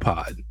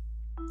tripod.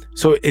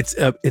 So it's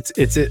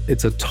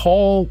a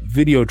tall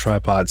video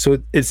tripod. So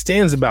it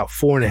stands about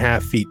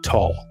 4.5 feet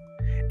tall,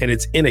 and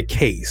it's in a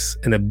case,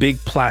 in a big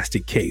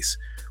plastic case,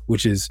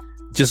 which is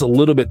just a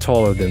little bit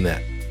taller than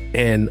that.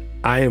 And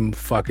I am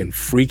fucking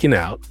freaking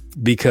out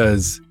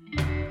because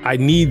I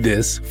need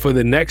this for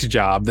the next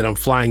job that I'm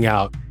flying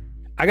out.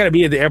 I got to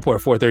be at the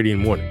airport at 4:30 in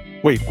the morning.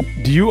 Wait,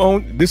 do you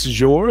own, this is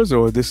yours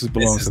or belongs to the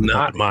company? This is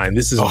not mine.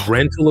 This is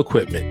rental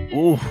equipment.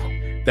 Ooh.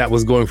 That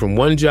was going from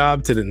one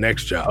job to the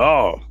next job.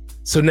 Oh.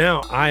 So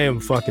now I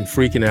am fucking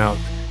freaking out.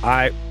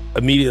 I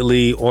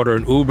immediately order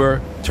an Uber.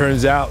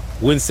 Turns out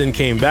Winston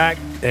came back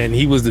and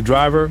he was the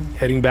driver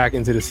heading back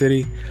into the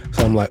city.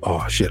 So I'm like,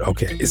 oh shit,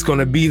 okay. It's going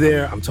to be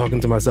there. I'm talking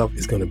to myself.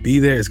 It's going to be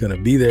there. It's going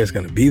to be there. It's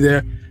going to be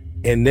there.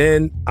 And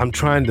then I'm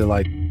trying to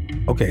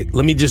okay,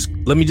 let me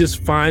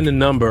just find a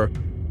number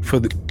for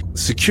the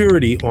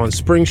security on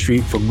Spring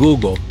Street for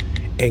Google,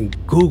 and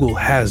Google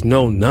has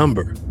no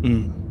number.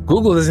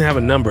 Google doesn't have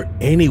a number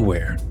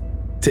anywhere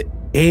to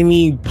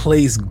any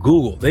place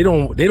Google. They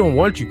don't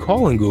want you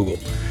calling Google.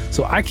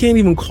 So I can't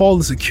even call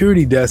the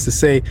security desk to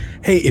say,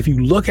 hey, if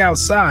you look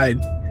outside,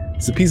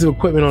 it's a piece of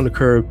equipment on the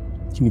curb.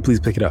 Can you please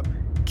pick it up?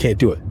 Can't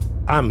do it.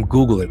 I'm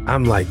Googling.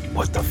 I'm like,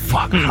 what the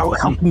fuck?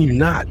 How can you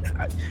not?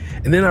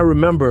 And then I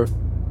remember,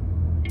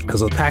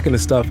 because I was packing the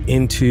stuff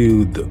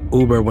into the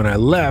Uber when I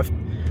left,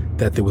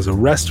 that there was a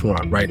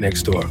restaurant right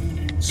next door.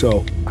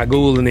 So I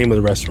Googled the name of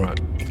the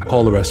restaurant. I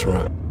call the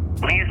restaurant.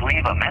 Please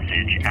leave a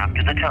message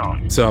after the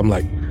tone. So I'm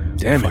like,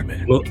 damn it,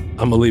 man. Well,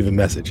 I'm gonna leave a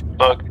message.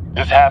 Look,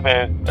 this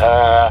happened.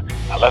 I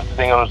left the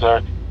thing on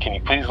reserve. Can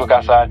you please look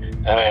outside?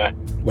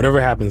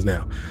 Whatever happens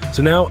now.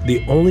 So now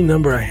the only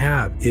number I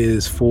have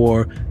is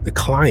for the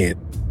client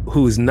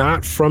who is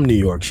not from New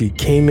York. She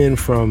came in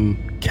from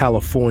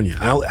California.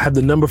 I have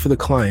the number for the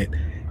client,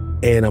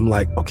 and I'm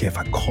like, okay, if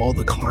I call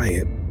the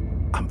client,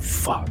 I'm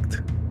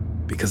fucked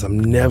because I'm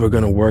never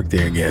gonna work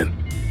there again.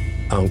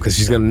 Because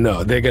she's gonna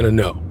know, they're gonna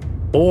know.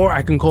 Or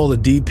I can call the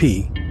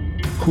DP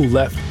who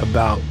left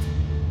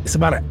it's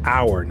about an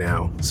hour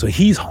now. So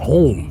he's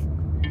home.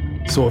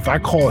 So if I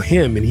call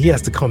him and he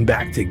has to come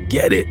back to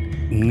get it,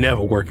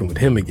 never working with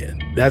him again.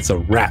 That's a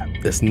wrap.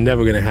 That's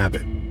never gonna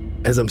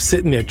happen. As I'm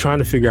sitting there trying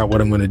to figure out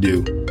what I'm gonna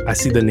do, I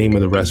see the name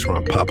of the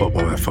restaurant pop up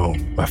on my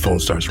phone. My phone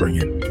starts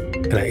ringing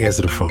and I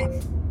answer the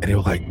phone. And they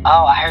were like,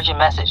 oh, I heard your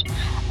message.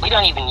 We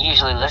don't even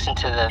usually listen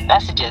to the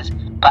messages,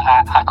 but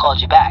I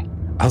called you back.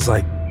 I was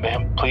like,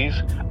 ma'am, please,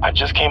 I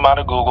just came out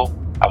of Google.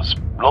 I was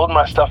loading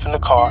my stuff in the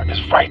car.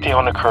 It's right there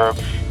on the curb.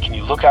 Can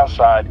you look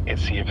outside and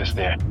see if it's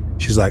there?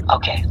 She's like,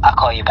 okay, I'll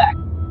call you back.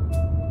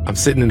 I'm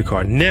sitting in the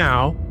car.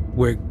 Now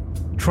we're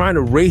trying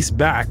to race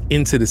back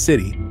into the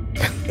city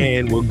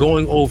and we're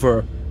going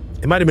over,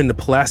 it might've been the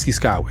Pulaski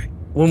Skyway.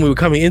 When we were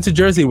coming into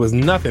Jersey, it was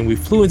nothing. We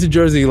flew into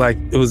Jersey like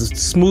it was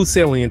smooth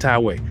sailing the entire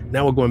way.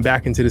 Now we're going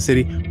back into the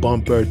city,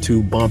 bumper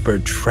to bumper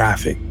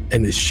traffic,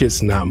 and the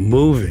shit's not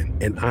moving.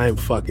 And I'm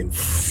fucking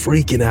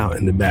freaking out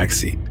in the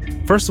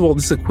backseat. First of all,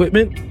 this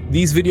equipment,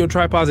 these video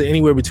tripods are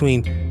anywhere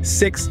between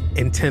 $6,000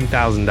 and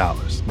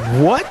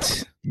 $10,000.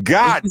 What?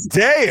 God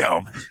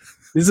damn!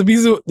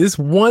 This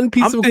one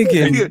piece of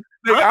equipment.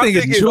 I'm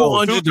thinking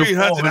 $200 to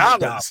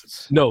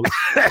 $300. No,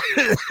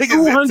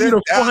 $200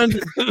 or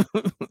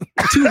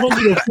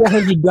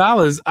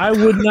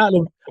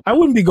 $400. I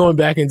wouldn't be going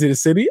back into the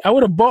city. I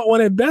would have bought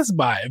one at Best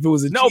Buy if it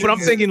was a but I'm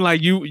thinking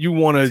like you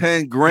want to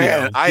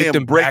 $10,000. I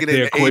am breaking it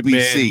in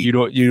ABC. You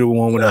don't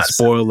want to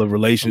spoil a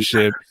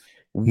relationship.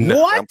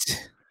 What?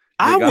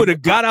 I would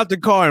have got out the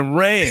car and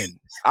ran.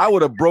 I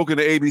would have broken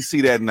the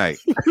ABC that night.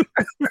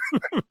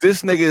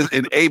 This nigga is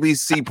in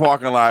ABC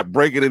parking lot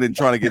breaking it and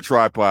trying to get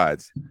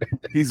tripods.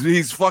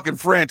 He's fucking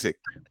frantic.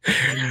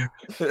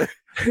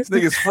 This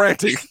nigga's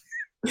frantic.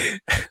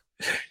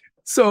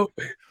 So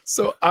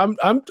I'm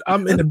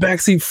in the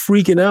backseat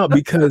freaking out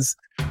because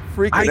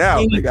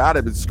nigga. I'd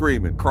have been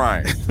screaming,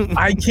 crying.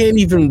 I can't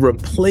even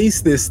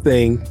replace this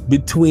thing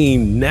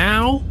between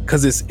now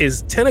because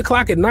it's 10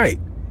 o'clock at night.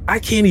 I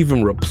can't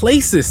even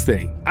replace this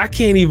thing. I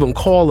can't even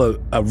call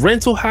a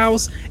rental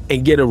house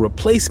and get a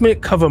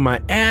replacement, cover my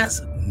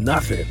ass,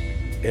 nothing.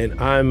 And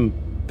I'm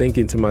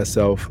thinking to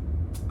myself,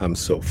 I'm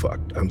so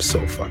fucked. I'm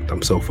so fucked.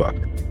 I'm so fucked.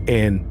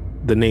 And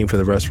the name for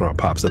the restaurant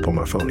pops up on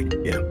my phone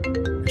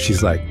again.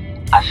 She's like,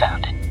 I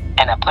found it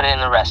and I put it in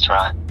the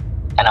restaurant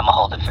and I'm gonna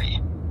hold it for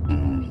you.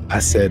 I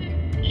said,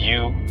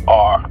 you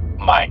are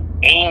my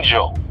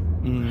angel.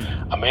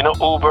 I'm in an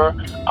Uber.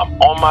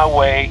 I'm on my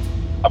way.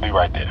 I'll be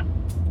right there.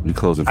 We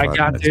closing. I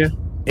got there,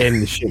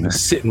 and the shit was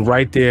sitting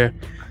right there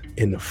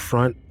in the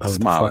front of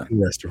the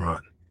fucking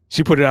restaurant.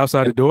 She put it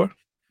outside the door?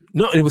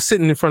 No, it was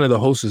sitting in front of the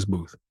hostess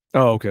booth.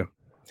 Oh, okay.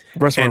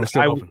 Restaurant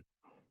still open.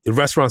 The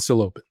restaurant's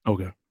still open.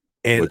 Okay.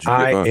 And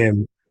I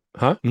am,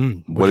 huh?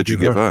 What did you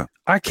give her?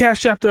 I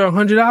cashed after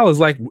 $100,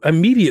 like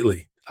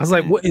immediately. I was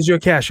like, "What is your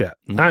cash app?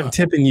 I'm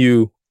tipping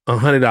you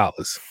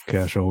 $100."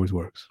 Cash always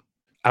works.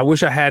 I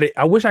wish I had it.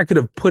 I wish I could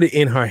have put it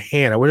in her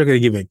hand. I wish I could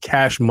have given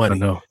cash money. I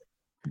know.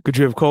 Could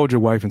you have called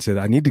your wife and said,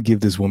 I need to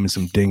give this woman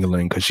some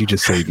ding-a-ling because she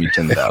just saved me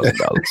 $10,000?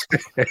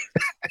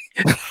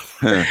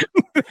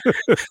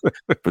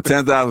 For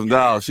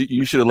 $10,000,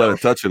 you should have let her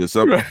touch it or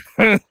something.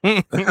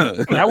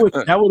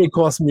 That would have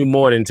cost me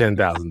more than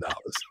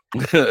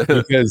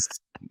 $10,000 because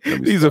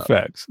these are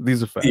facts.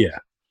 These are facts. Yeah,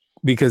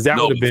 because that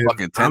would have been.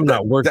 I'm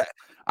not working.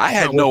 I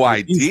had no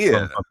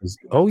idea.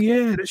 Oh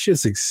yeah, that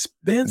shit's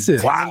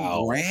expensive.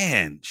 Wow,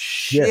 man,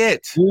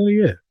 shit.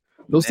 Yeah.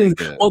 Those things.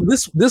 Well,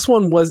 this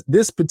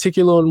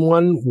particular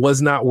one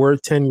was not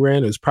worth $10,000.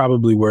 It was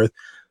probably worth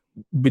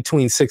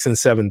between $6,000 and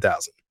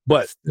 $7,000.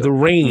 But the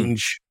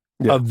range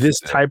of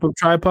this type of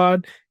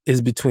tripod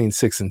is between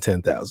 $6,000 and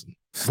 $10,000.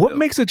 What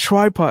makes a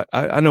tripod?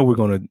 I know we're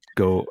going to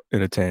go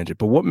in a tangent,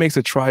 but what makes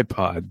a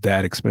tripod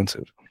that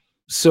expensive?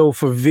 So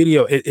for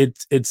video,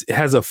 it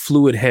has a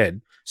fluid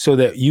head so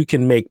that you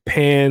can make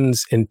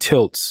pans and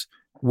tilts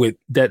with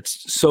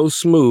that's so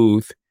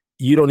smooth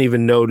you don't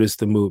even notice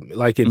the movement.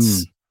 Like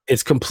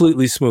it's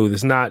completely smooth.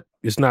 It's not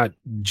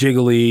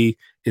jiggly.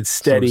 It's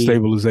steady. So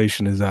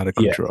stabilization is out of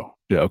control.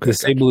 Yeah. Okay. The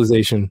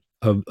stabilization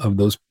of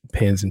those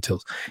pans and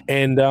tilts,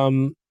 and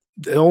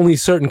only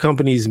certain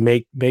companies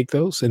make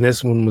those. And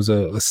this one was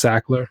a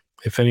Sackler,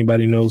 if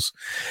anybody knows.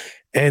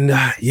 And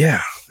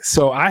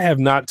so I have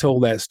not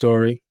told that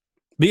story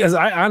because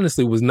I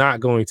honestly was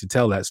not going to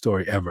tell that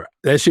story ever.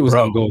 That shit was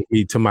going to go with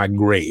me to my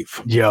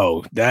grave.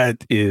 Yo,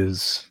 that's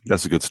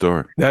a good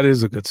story. That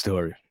is a good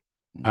story.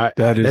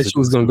 That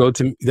was going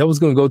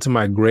to go to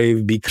my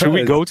grave because should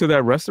we go to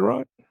that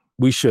restaurant?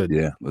 We should.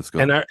 Yeah, let's go.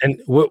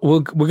 And we're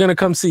going to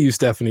come see you,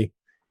 Stephanie.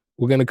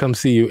 We're going to come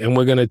see you and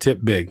we're going to tip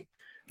big.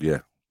 Yeah.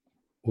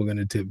 We're going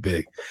to tip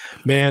big.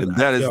 Man,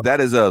 that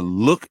is a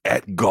look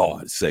at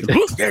God segment.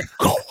 Look at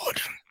God.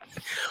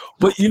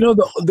 But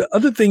the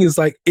other thing is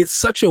like it's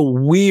such a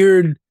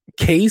weird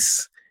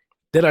case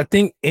that I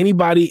think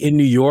anybody in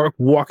New York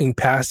walking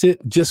past it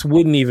just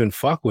wouldn't even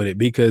fuck with it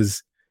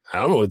because I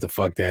don't know what the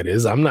fuck that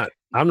is. I'm not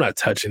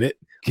touching it.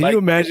 Can you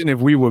imagine if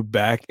we were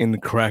back in the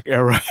crack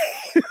era?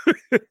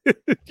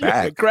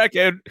 A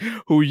crackhead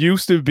who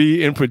used to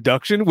be in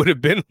production would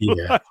have been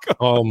like,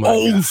 oh my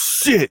God.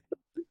 Shit.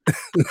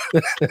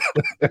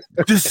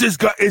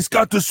 It's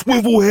got the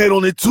swivel head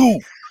on it too.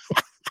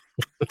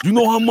 You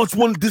know how much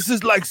one this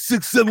is like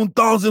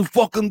 $6,000-7,000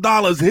 fucking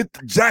dollars. Hit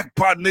the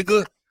jackpot,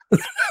 nigga.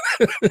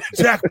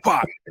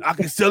 Jackpot. I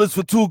can sell this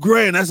for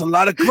 $2,000. That's a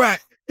lot of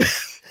crack.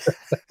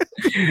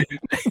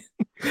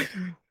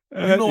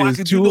 You know, I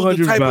can do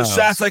the type of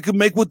shots I can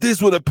make with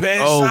this with a pan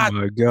shot. Oh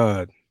my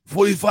God.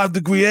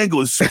 45-degree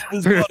angle. It's smooth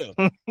as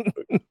butter.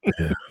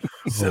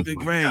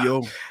 $7,000,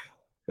 yo.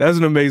 That's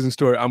an amazing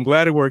story. I'm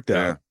glad it worked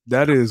out.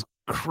 That is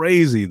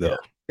crazy though.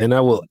 And I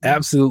will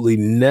absolutely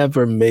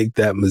never make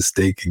that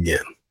mistake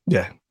again.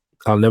 Yeah.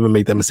 I'll never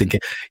make that mistake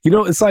again. You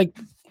know, it's like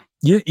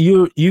you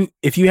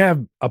if you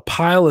have a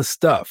pile of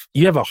stuff,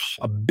 you have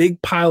a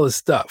big pile of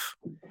stuff.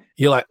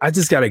 You're like, I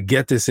just got to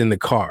get this in the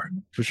car.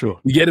 For sure.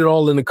 You get it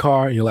all in the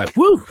car. And you're like,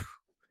 woo.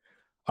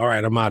 All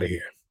right, I'm out of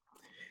here.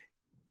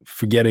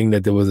 Forgetting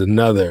that there was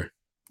another.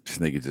 This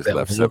nigga just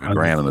left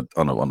 $7,000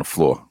 on the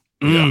floor.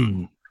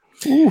 Mm.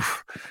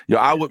 Oof. Yo,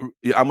 I'm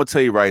gonna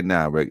tell you right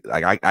now, Rick.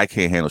 Like I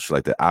can't handle shit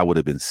like that. I would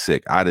have been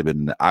sick. I would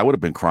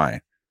have been crying.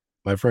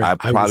 My friend, I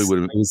probably would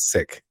have. I was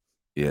sick.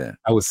 Yeah,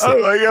 I was sick.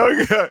 I'm like,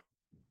 oh God.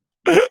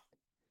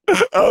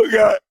 Oh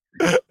God.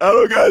 I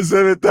don't got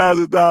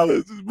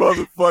 $7,000. These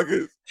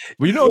motherfuckers.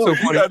 Well, you know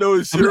what's so funny?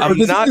 I'm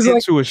not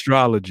into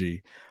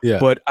astrology,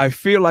 but I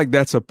feel like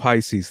that's a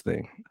Pisces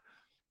thing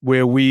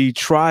where we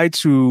try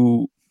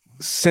to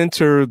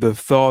center the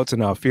thoughts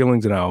and our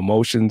feelings and our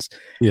emotions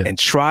and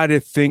try to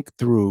think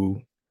through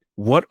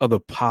what are the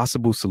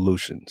possible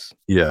solutions.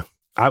 Yeah.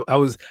 I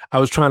was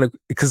trying to,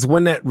 because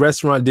when that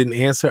restaurant didn't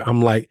answer,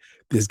 I'm like,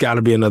 there's got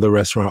to be another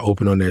restaurant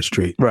open on that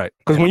street. Right.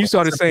 Because when you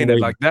started saying it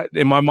like that,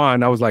 in my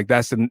mind, I was like,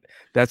 that's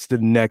the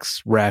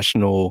next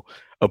rational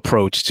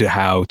approach to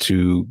how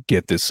to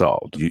get this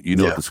solved. You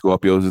know what the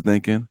Scorpios are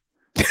thinking?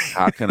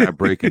 How can I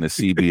break into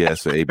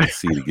CBS or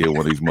ABC to get one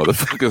of these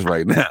motherfuckers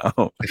right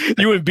now?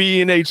 You and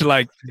B&H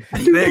like,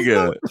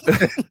 nigga.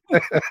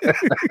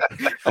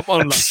 I'm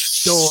on the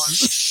door.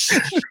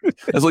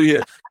 That's what you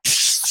hear.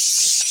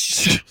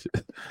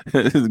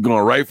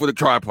 Going right for the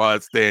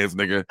tripod stands,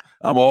 nigga.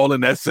 I'm all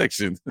in that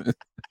section.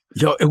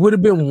 Yo, it would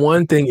have been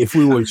one thing if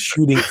we were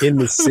shooting in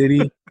the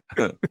city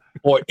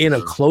or in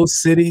a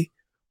close city,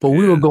 but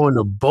we were going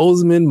to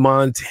Bozeman,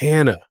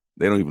 Montana.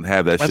 They don't even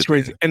have that That's shit.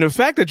 crazy. And the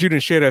fact that you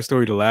didn't share that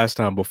story the last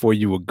time before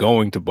you were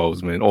going to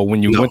Bozeman or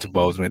when you went to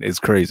Bozeman is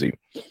crazy.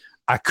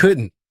 I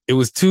couldn't. It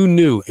was too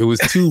new. It was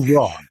too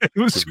raw. It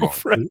was too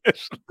fresh.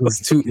 It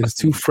was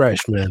too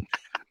fresh, man.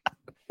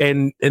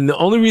 And the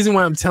only reason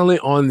why I'm telling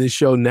it on this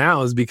show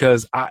now is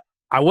because I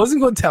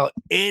wasn't going to tell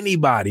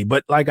anybody,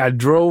 but like I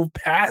drove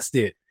past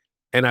it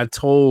and I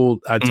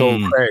told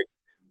Craig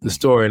the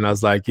story, and I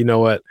was like, you know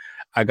what?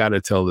 I got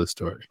to tell this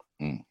story.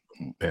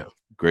 Yeah.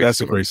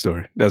 That's a great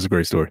story. That's a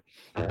great story.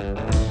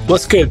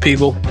 What's good,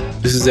 people?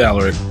 This is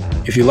Alaric.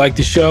 If you like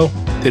the show,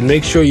 then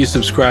make sure you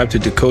subscribe to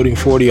Decoding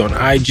 40 on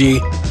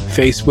IG,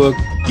 Facebook,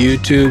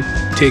 YouTube,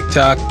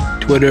 TikTok,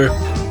 Twitter,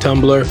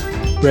 Tumblr,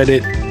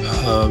 Reddit,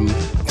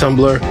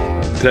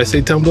 Tumblr. Did I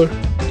say Tumblr?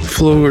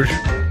 Fluid.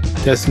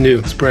 That's new.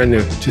 It's brand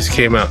new. Just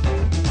came out.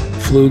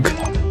 Fluke,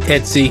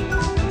 Etsy,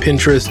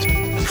 Pinterest,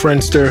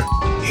 Friendster,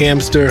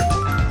 Hamster,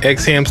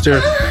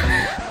 X-Hamster.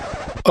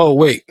 Oh,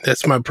 wait.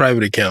 That's my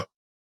private account.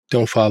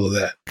 Don't follow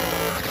that.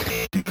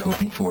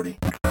 Decoding 40.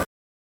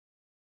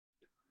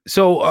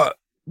 So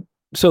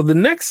the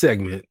next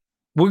segment,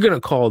 we're going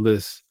to call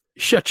this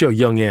Shut Your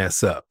Young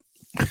Ass Up.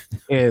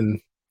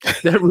 And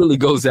that really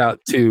goes out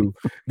to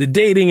the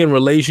dating and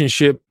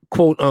relationship,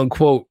 quote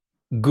unquote,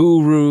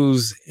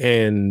 gurus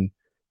and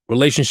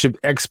relationship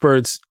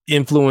experts,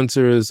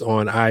 influencers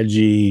on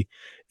IG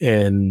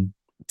and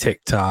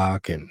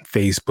TikTok and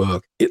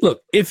Facebook.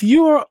 Look, if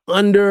you're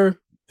under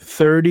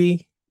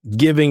 30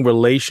 giving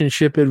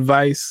relationship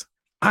advice,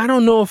 I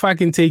don't know if I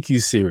can take you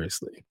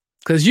seriously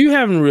because you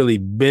haven't really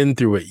been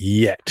through it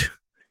yet.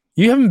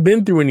 You haven't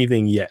been through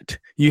anything yet.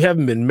 You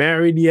haven't been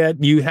married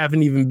yet. You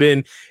haven't even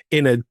been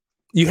in a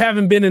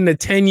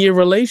 10-year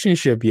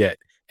relationship yet.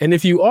 And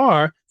if you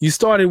are, you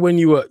started when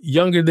you were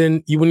younger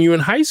than when you were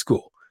in high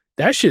school.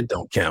 That shit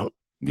don't count.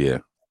 Yeah.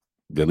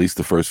 At least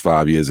the first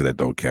 5 years of that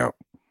don't count.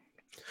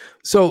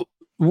 So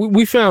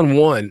we found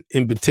one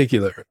in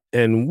particular,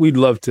 and we'd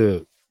love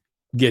to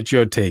get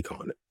your take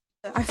on it.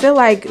 I feel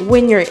like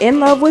when you're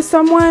in love with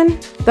someone,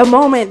 the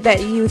moment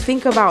that you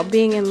think about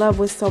being in love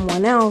with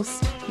someone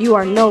else, you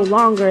are no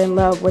longer in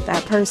love with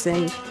that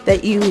person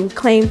that you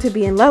claim to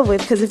be in love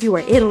with. Because if you were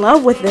in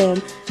love with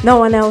them, no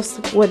one else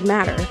would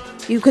matter.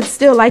 You could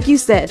still, like you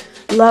said,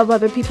 love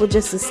other people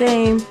just the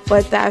same,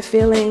 but that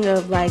feeling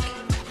of like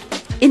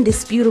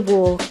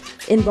indisputable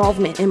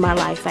involvement in my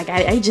life, like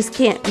I just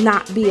can't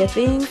not be a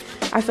thing.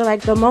 I feel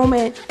like the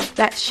moment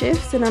that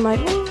shifts and I'm like,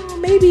 oh,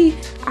 maybe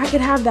I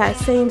could have that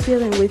same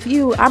feeling with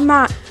you. I'm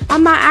not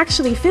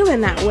actually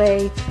feeling that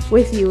way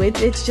with you.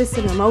 It's just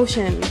an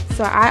emotion.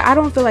 So I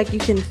don't feel like you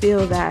can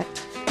feel that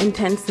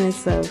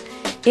intenseness of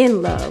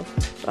in love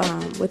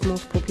with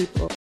multiple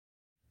people.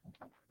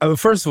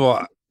 First of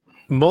all,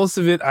 most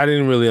of it I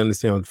didn't really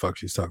understand what the fuck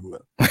she's talking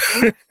about.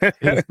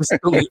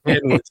 Especially the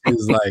end, which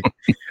is like,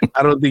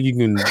 I don't think you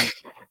can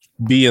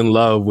be in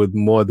love with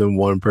more than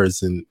one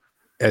person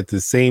at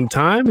the same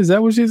time. Is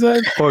that what she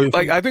said? Or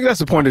Like, I think that's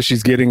the point that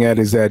she's getting at,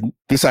 is that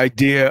this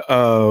idea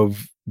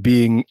of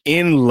being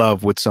in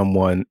love with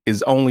someone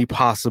is only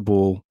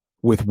possible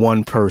with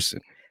one person.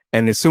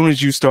 And as soon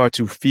as you start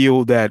to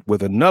feel that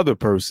with another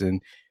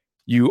person,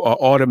 you are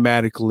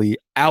automatically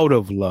out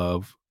of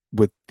love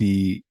with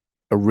the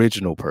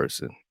original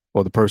person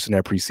or the person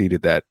that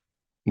preceded that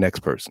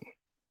next person.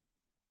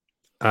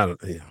 I don't.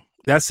 Yeah,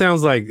 that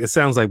sounds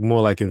like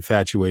more like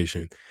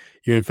infatuation.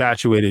 You're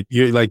infatuated.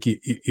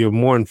 You're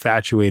more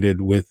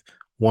infatuated with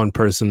one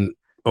person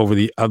over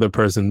the other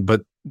person.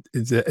 But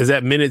is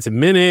that minute to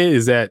minute?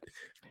 Is that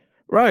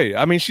right?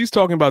 I mean, she's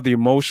talking about the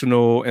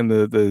emotional and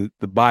the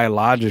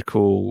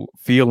biological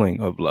feeling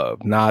of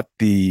love, not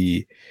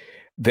the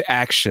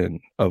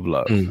action of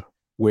love,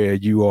 where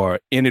you are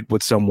in it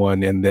with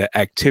someone and the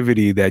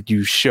activity that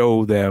you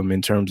show them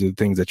in terms of the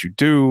things that you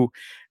do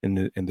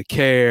and the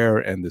care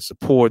and the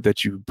support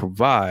that you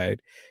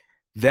provide.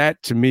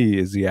 That to me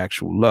is the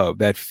actual love.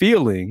 That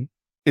feeling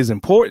is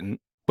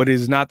important, but it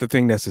is not the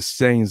thing that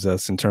sustains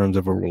us in terms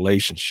of a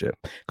relationship.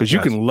 Because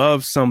you can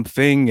love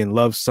something and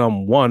love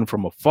someone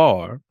from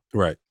afar,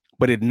 right?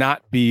 But it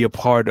not be a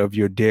part of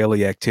your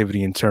daily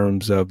activity in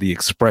terms of the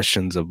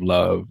expressions of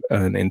love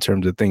and in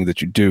terms of things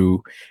that you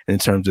do and in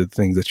terms of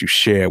things that you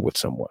share with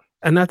someone.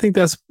 And I think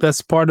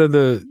that's part of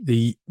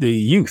the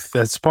youth.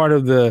 That's part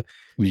of the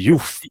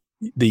youth.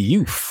 The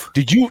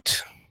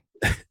youth.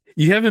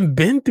 You haven't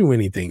been through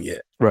anything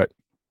yet. Right.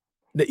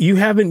 That you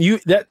haven't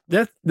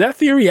that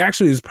theory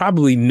actually has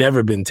probably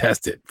never been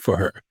tested for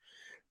her.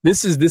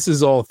 This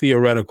is all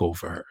theoretical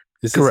for her.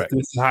 Correct.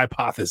 This is a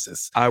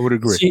hypothesis. I would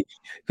agree.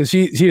 Because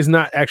she is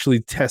not actually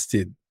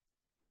tested.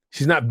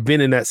 She's not been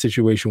in that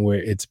situation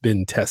where it's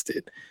been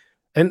tested.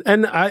 And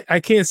I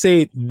can't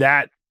say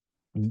that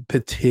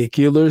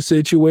particular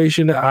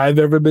situation that I've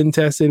ever been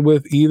tested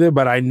with either,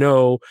 but I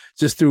know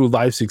just through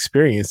life's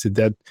experience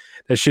that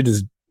shit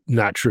is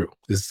not true.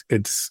 That's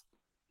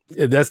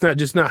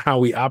not how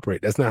we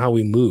operate. That's not how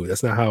we move.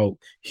 That's not how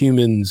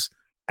humans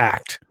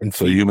act. And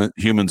so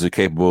humans are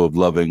capable of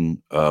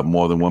loving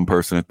more than one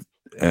person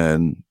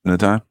and in a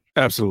time.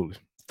 Absolutely,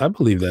 I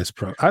believe that's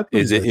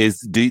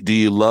do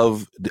you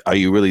love? Are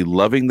you really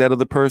loving that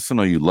other person,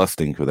 or are you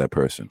lusting for that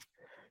person?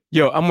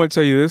 Yo, I'm gonna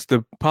tell you this: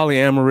 the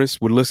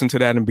polyamorous would listen to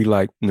that and be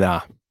like,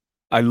 "Nah,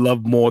 I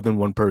love more than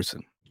one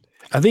person."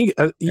 I think.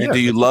 And do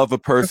you love a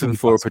person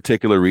for a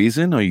particular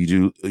reason, or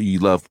you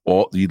love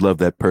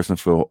that person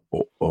for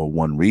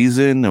one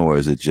reason, or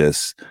is it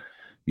just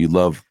you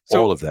love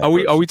all of that?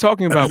 Are we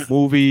talking about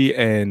movie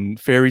and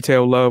fairy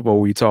tale love, or are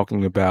we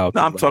talking about?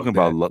 No, I'm talking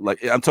about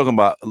I'm talking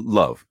about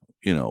love.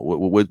 You know,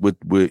 with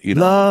you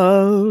know,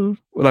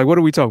 love. Like, what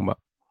are we talking about?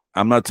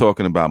 I'm not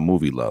talking about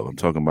movie love. I'm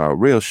talking about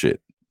real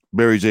shit.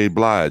 Mary J.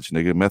 Blige,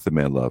 nigga, Method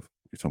Man love.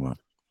 You're talking about?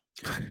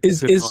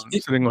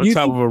 Sitting on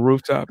top of a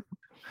rooftop.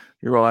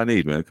 You're all I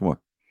need, man. Come on.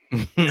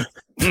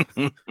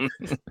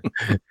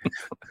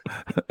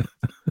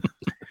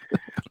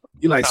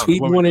 You like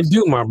sweet morning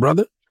dew, my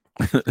brother.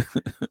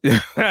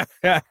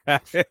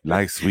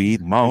 Like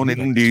sweet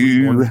morning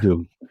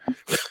dew.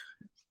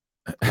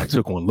 I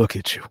took one look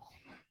at you,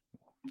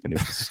 and it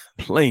was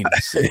plain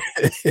to see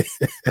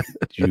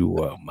you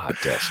are my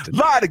destiny.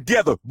 Lie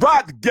together,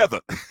 ride together.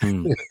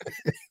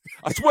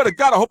 I swear to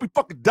God, I hope we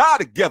fucking die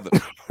together.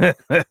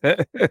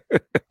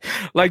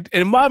 Like,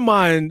 in my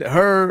mind,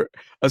 her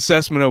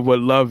assessment of what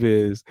love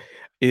is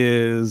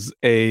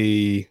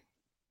a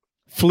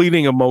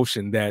fleeting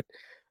emotion that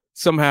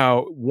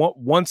somehow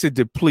once it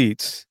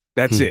depletes,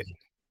 that's it.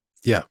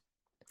 Yeah.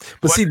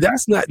 But see,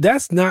 that's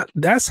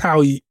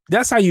how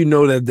you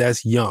know that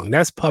that's young.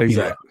 That's puppy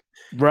exactly.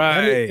 love.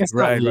 Right. That's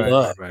Right.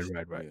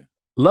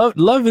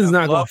 Love is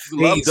not going to fade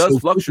love does so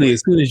quickly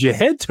as soon as your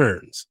head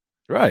turns.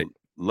 Right.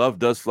 Love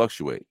does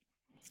fluctuate.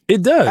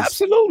 It does.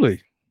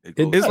 Absolutely.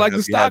 It's like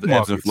the stock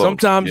market.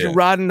 Sometimes you're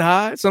riding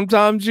high,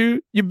 sometimes you're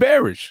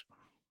bearish.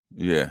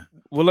 Yeah.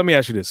 Well, let me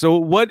ask you this.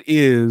 So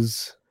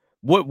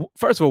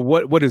first of all,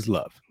 what is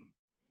love?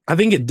 I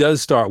think it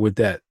does start with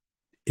that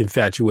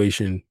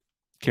infatuation,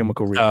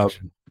 chemical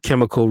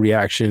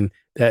reaction,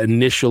 that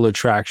initial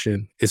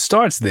attraction. It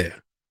starts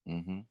there.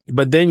 Mm-hmm.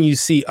 But then you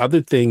see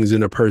other things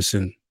in a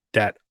person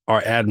that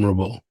are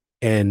admirable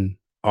and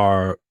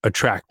are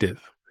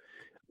attractive,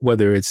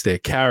 whether it's their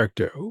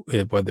character,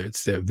 whether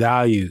it's their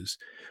values,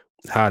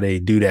 how they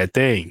do that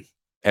thing.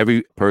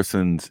 Every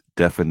person's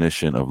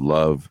definition of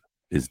love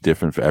is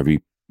different for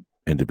every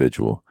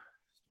individual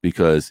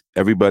because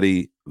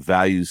everybody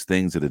values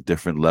things at a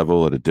different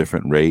level, at a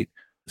different rate.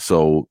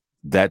 So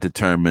that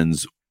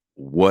determines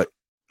what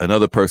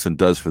another person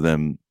does for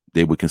them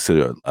they would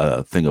consider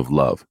a thing of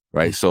love.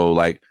 right? So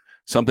like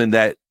something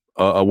that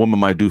a woman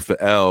might do for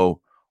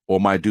L or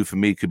might do for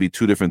me could be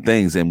two different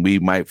things, and we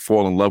might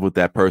fall in love with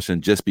that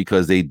person just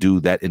because they do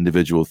that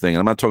individual thing. And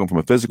I'm not talking from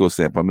a physical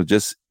standpoint, but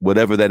just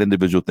whatever that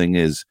individual thing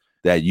is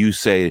that you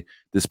say,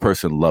 this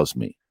person loves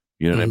me.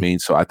 You know what I mean?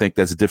 So I think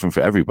that's different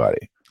for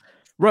everybody.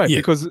 Right,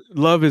 because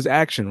love is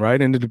action,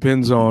 right? And it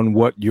depends on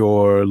what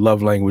your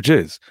love language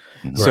is.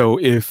 So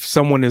if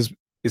someone is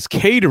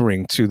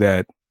catering to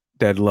that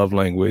love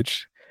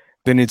language,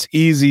 then it's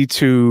easy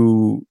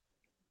to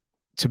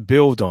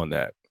build on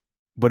that.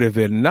 But if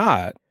they're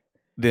not,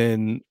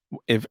 then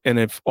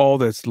if all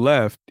that's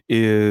left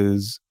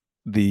is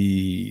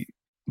the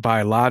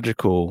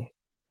biological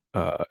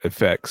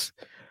effects,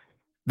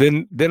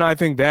 then I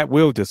think that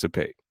will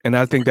dissipate. And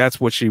I think that's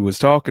what she was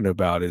talking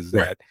about, is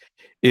that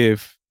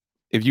if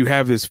you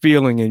have this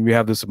feeling and you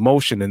have this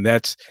emotion and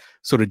that's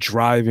sort of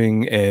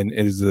driving and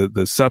is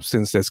the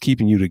substance that's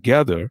keeping you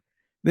together,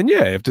 then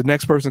yeah, if the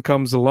next person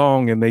comes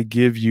along and they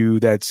give you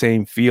that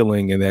same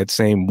feeling and that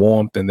same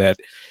warmth and that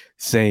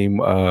same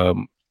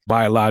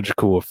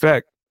biological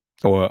effect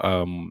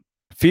or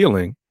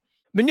feeling,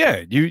 then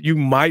yeah, you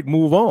might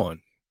move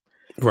on.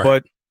 Right.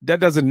 But that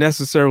doesn't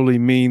necessarily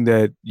mean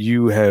that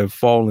you have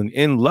fallen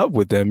in love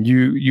with them.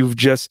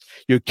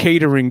 You're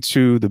catering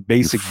to the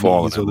basic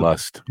fallen in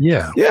lust.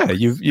 Yeah.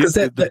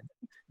 The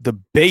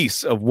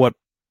base of what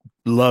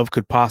love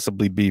could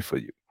possibly be for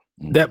you.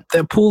 That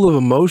pool of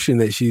emotion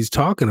that she's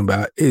talking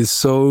about is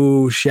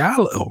so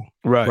shallow.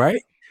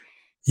 Right.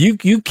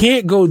 You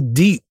can't go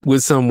deep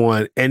with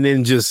someone and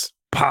then just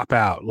pop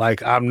out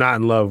like I'm not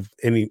in love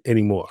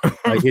anymore.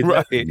 Like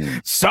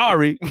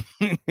Sorry,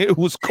 it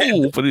was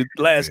cool for the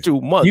last 2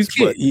 months,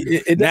 but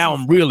now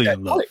I'm really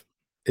in love.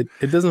 It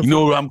doesn't. You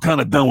know, I'm kind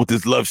of done with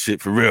this love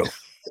shit for real.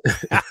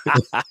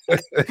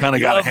 Kind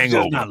of got a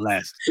hangover. Not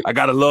last. I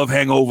got a love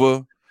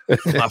hangover.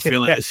 I'm not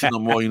feeling that shit no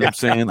more. You know what I'm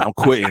saying? I'm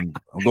quitting.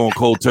 I'm going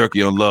cold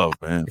turkey on love,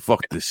 man.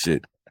 Fuck this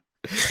shit.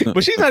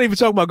 But she's not even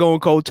talking about going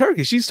cold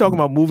turkey. She's talking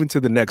about moving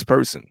to the next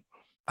person.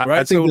 Right?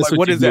 I think that's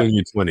what is that in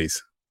your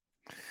 20s?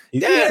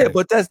 Yeah,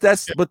 but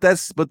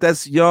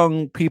that's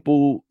young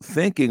people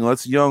thinking.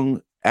 That's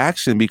young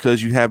action,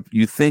 because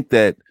you think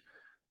that,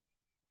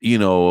 you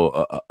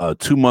know, a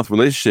 2-month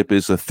relationship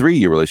is a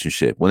 3-year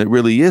relationship when it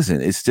really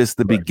isn't. It's just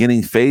the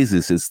beginning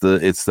phases. It's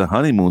the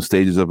honeymoon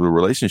stages of the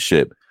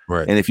relationship.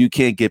 Right. And if you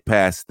can't get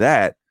past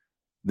that,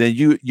 then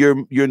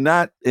you're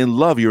not in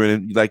love. You're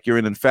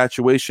in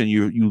infatuation.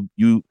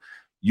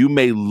 You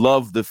may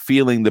love the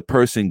feeling the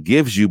person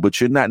gives you,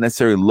 but you're not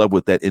necessarily in love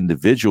with that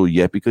individual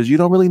yet, because you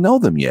don't really know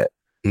them yet.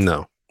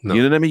 No. You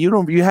know what I mean?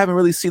 You haven't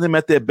really seen them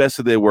at their best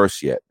or their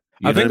worst yet.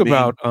 I think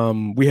about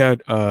we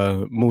had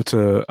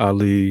Muta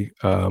Ali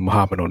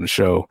Muhammad on the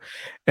show,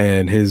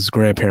 and his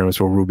grandparents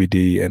were Ruby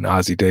Dee and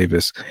Ozzie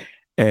Davis.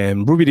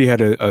 And Ruby Dee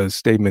had a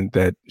statement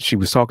that she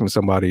was talking to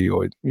somebody,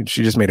 or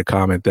she just made a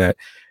comment that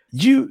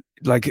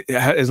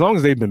as long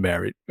as they've been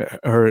married,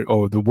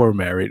 were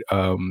married,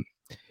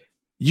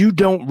 you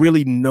don't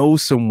really know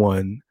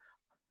someone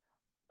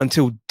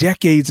until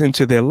decades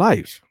into their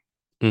life,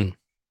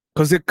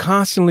 because they're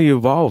constantly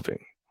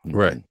evolving.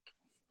 Right.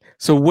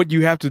 So what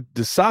you have to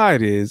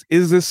decide is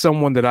this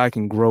someone that I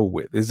can grow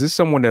with? Is this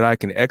someone that I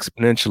can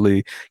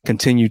exponentially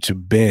continue to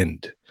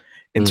bend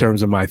in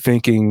terms of my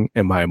thinking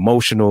and my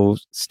emotional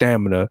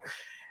stamina,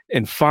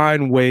 and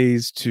find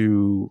ways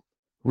to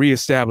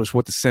reestablish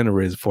what the center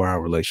is for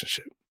our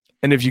relationship?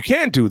 And if you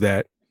can't do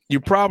that, you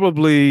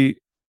probably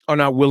are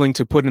not willing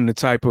to put in the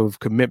type of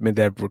commitment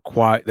that's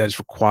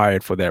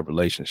required for that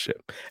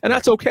relationship. And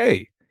that's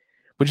okay.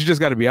 But you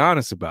just got to be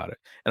honest about it.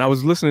 And I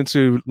was listening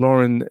to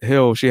Lauryn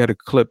Hill. She had a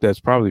clip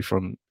that's probably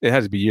it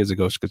had to be years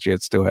ago, because she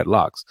still had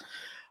locks.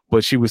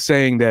 But she was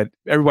saying that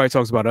everybody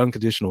talks about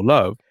unconditional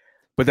love,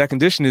 but that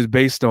condition is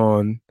based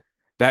on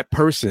that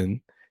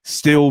person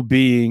still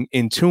being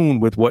in tune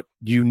with what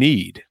you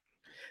need.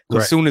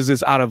 As soon as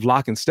it's out of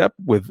lock and step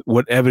with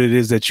whatever it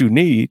is that you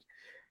need,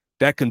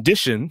 that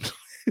condition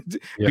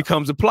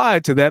becomes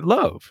applied to that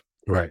love.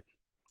 Right.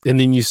 And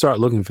then you start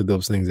looking for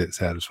those things that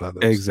satisfy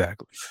those.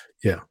 Exactly.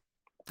 Yeah.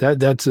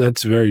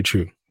 That's very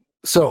true.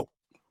 So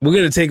we're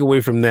going to take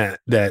away from that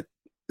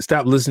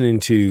stop listening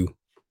to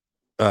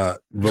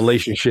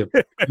relationship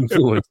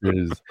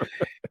influencers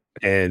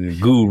and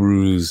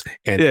gurus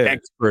and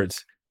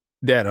experts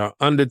that are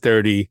under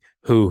 30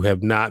 who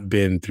have not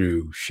been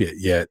through shit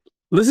yet.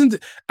 Listen to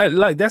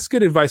that's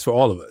good advice for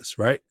all of us,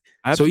 right?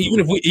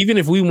 Absolutely. So even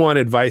if we want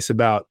advice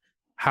about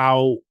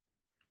how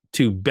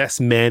to best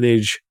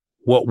manage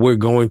what we're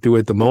going through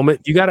at the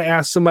moment, you got to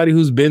ask somebody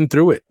who's been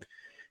through it.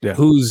 Yeah.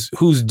 Who's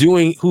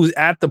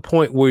at the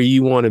point where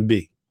you want to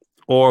be,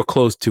 or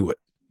close to it,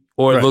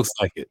 or it looks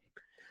like it.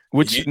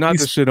 Which, not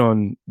to shit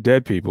on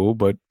dead people,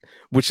 but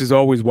which is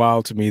always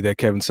wild to me that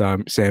Kevin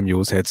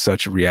Samuels had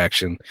such a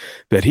reaction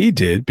that he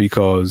did,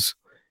 because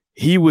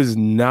he was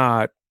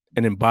not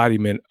an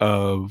embodiment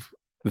of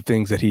the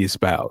things that he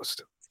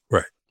espoused.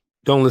 Right.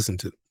 Don't listen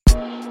to them.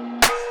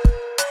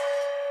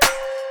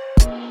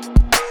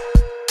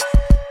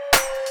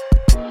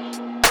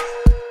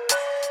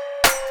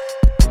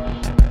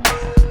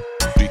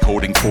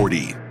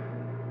 40.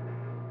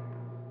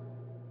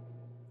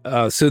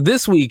 So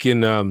this week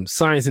in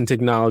science and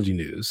technology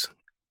news,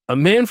 a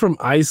man from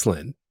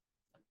Iceland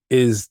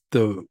is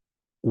the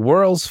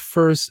world's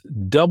first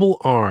double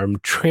arm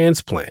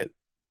transplant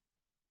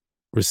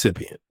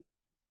recipient.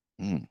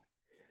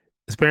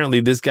 Apparently,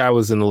 this guy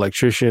was an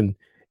electrician,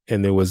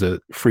 and there was a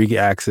freak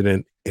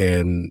accident,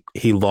 and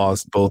he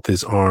lost both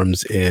his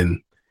arms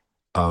in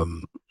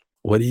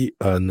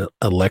an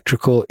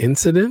electrical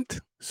incident.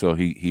 So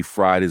he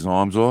fried his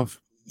arms off.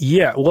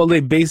 Yeah, well,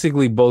 they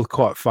basically both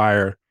caught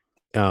fire.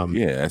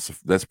 Yeah,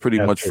 that's pretty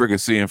much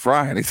fricassee and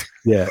frying.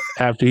 Yeah,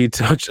 after he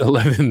touched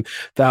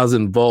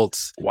 11,000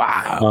 volts.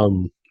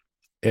 Wow.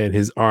 And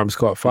his arms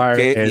caught fire.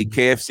 He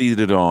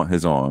KFC'd it on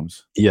his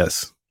arms.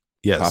 Yes.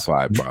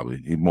 Popeye probably.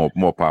 He more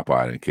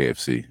Popeye than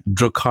KFC.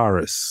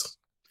 Dracarys.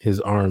 His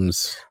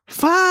arms.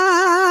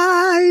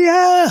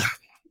 Fire.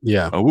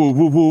 Yeah. Woo,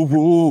 woo, woo,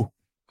 woo.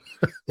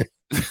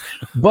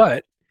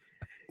 But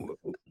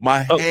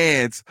my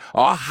hands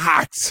are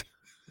hot.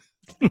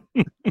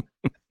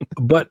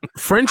 But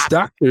French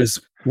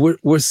doctors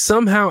were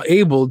somehow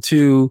able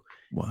to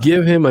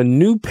give him a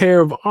new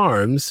pair of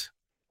arms,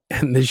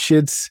 and the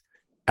shits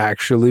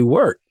actually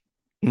worked.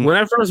 When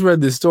I first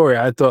read this story,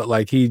 I thought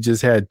like he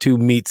just had two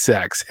meat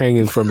sacks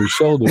hanging from his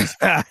shoulders.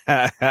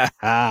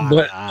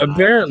 But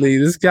apparently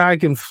this guy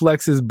can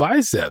flex his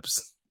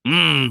biceps.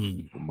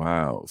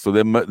 Wow. So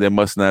there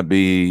must not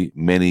be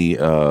many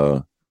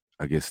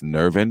I guess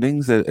nerve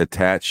endings that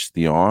attach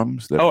the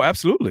arms. Oh,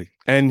 absolutely.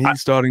 And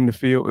he's starting to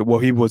feel, well,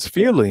 he was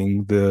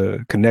feeling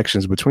the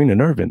connections between the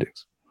nerve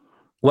endings.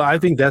 Well, I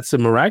think that's the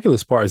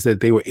miraculous part, is that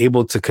they were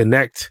able to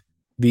connect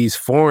these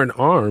foreign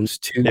arms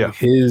to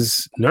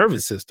his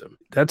nervous system.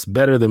 That's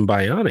better than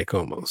bionic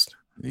almost.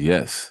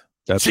 Yes.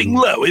 Ching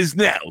Lo is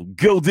now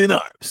golden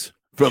arms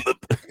from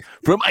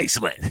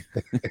Iceland.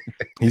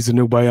 He's a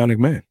new bionic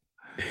man.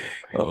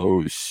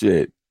 Oh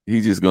shit.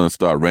 He's just gonna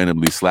start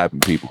randomly slapping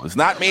people. It's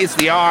not me, it's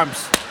the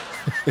arms.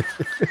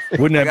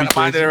 Wouldn't that be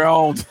mind their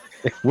own?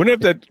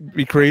 Wouldn't that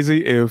be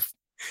crazy if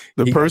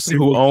the person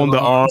who owned the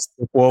arms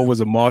before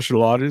was a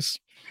martial artist?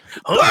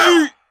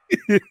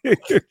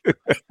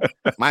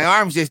 My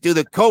arms just do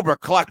the cobra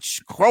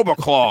clutch, cobra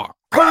claw.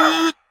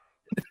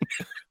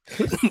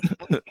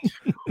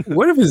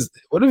 What if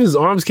his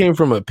arms came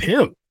from a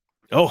pimp?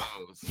 Oh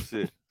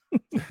shit.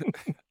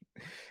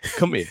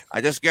 Come here.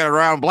 I just get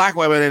around black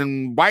women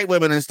and white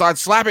women and start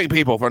slapping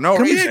people for no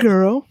reason. Come here,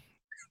 girl.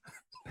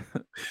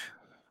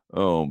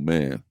 Oh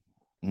man.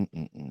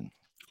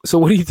 So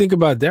what do you think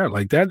about that?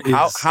 Like that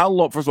is how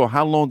long? First of all,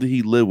 how long did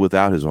he live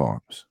without his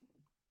arms?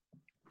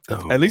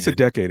 At least a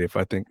decade, if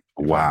I think.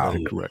 Wow.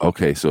 Correct.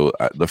 Okay, so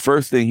the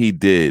first thing he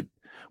did.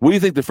 What do you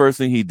think the first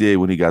thing he did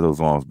when he got those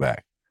arms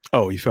back?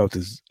 Oh, he felt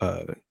his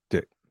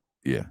dick.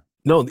 Yeah.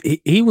 No,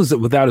 he was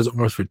without his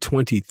arms for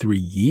 23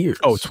 years.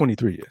 Oh,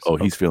 23 years. Oh,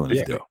 he's feeling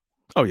his dick.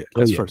 Oh yeah,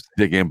 that's first.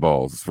 Dick and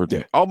balls.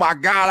 Oh my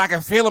God, I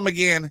can feel him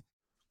again.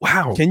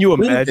 Wow. Can you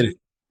imagine?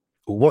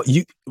 What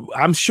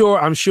I'm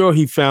sure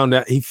he found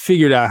out. He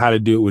figured out how to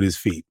do it with his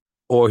feet,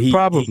 or he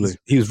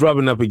was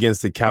rubbing up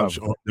against the couch,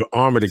 or the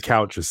arm of the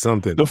couch, or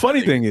something. The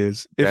funny thing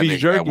is, if he's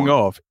jerking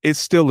off, it's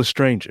still a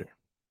stranger.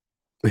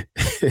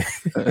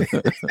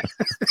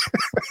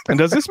 And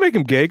does this make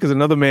him gay? Because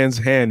another man's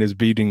hand is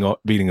beating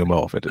him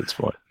off at this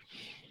point.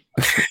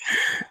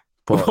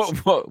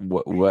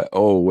 What?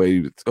 Oh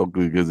wait,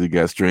 because he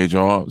got strange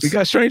arms. He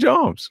got strange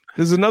arms.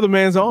 This is another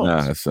man's arms.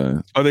 Nah,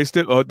 son. Are they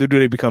still? Or do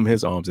they become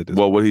his arms at this?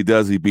 Well, what he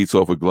does, he beats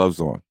off with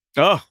gloves on.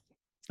 Oh,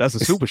 that's a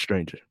super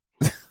stranger.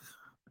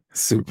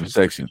 Super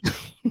protection.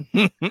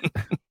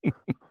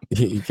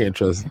 You can't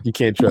trust. You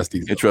can't trust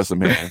these. You can't trust them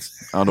hands.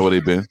 I don't know where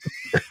they've been.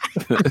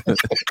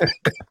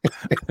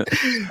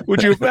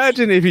 Would you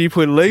imagine if he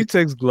put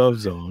latex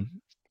gloves on,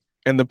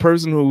 and the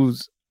person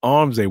whose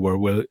arms they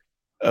were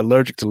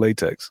allergic to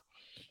latex?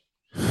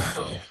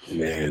 Oh,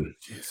 man,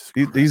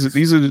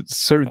 these are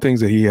certain things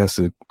that he has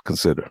to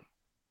consider.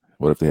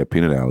 What if they have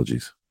peanut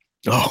allergies?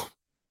 Oh,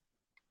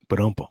 but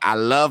I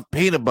love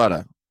peanut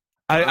butter.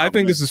 I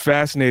think this is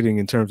fascinating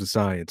in terms of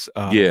science.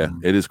 Yeah,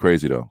 it is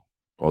crazy though.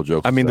 All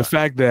jokes. I mean, the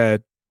fact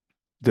that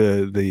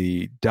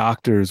the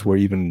doctors were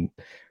even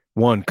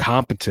one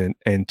competent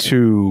and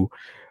two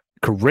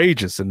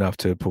courageous enough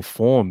to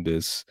perform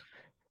this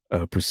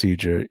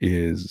procedure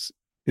is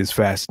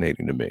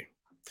fascinating to me.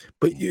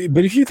 But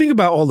if you think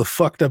about all the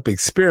fucked up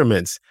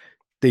experiments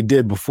they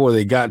did before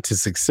they got to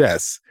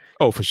success.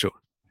 Oh, for sure.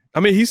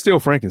 I mean, he's still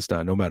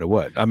Frankenstein no matter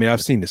what. I mean,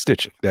 I've seen the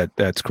stitching.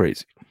 That's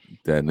crazy.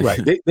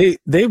 Right.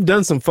 They've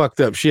done some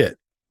fucked up shit.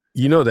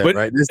 You know that,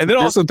 right? And then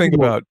also think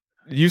about,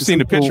 you've seen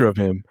the picture of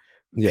him.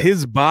 Yeah.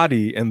 His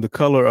body and the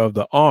color of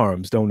the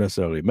arms don't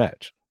necessarily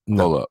match. No.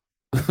 Hold up.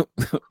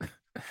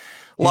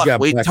 Look,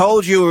 we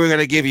told you we were going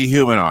to give you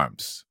human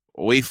arms.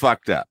 We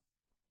fucked up.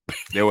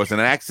 There was an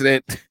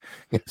accident.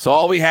 So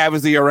all we have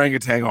is the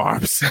orangutan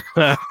arms.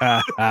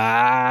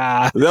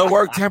 They'll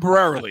work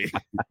temporarily.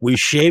 We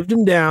shaved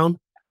him down.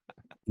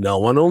 No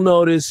one will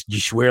notice.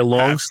 Just wear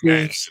long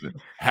sleeves.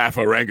 Half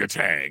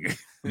orangutan.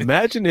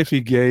 Imagine if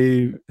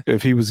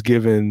he was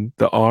given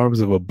the arms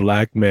of a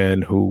black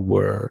man who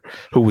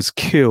was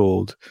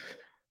killed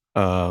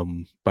by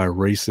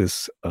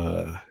racist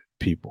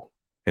people,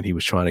 and he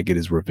was trying to get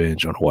his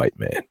revenge on a white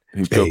man.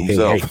 He killed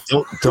himself.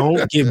 Hey,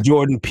 don't give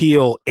Jordan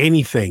Peele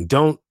anything.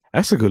 Don't.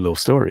 That's a good little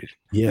story.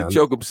 Yeah, He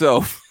choked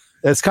himself.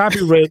 That's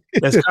copyright.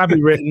 That's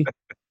copywritten.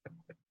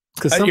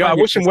 I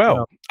wish him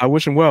well. I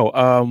wish him well.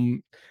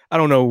 I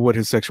don't know what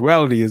his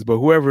sexuality is, but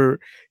whoever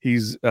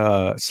he's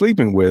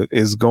sleeping with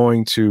is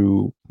going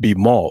to be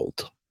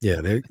mauled.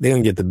 Yeah, they're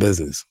gonna get the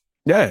business.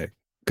 Yeah,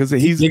 because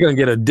they're gonna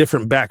get a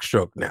different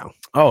backstroke now.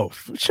 Oh,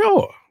 for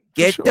sure.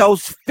 Get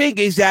those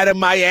fingers out of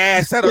my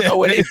ass. I don't know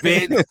where they've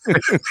been.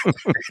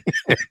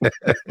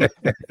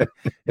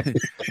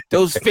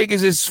 Those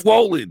fingers is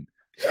swollen.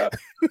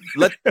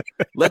 Let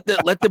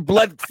the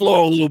blood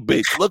flow a little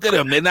bit. Look at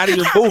them. They're not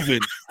even moving.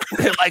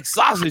 They're like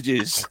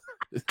sausages.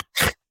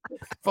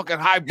 Fucking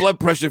high blood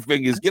pressure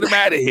fingers. Get them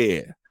out of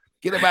here.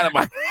 Get them out of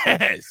my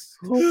ass.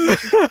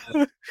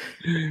 The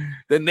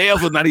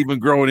nails are not even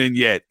growing in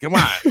yet. Come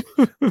on.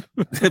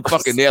 The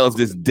fucking nail is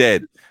just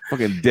dead.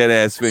 Fucking dead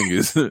ass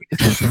fingers.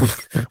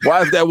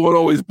 Why is that one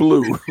always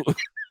blue?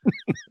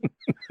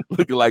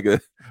 Looking like a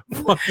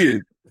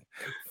fucking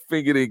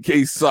fingered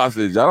encased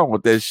sausage. I don't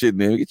want that shit,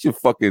 man. Get your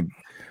fucking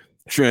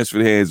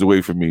transferred hands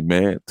away from me,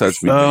 man.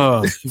 Touch me.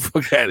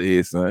 Fuck out of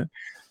here, son.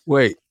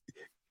 Wait.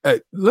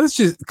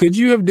 Could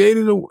you have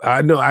dated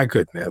I know I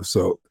couldn't have.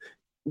 So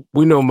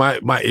we know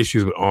my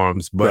issues with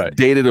arms, but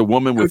dated a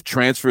woman with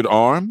transferred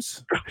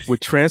arms? With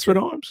transferred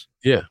arms?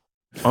 Yeah.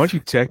 Aren't you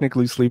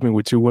technically sleeping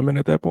with two women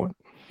at that point?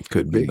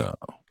 Could be. No.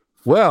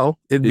 Well,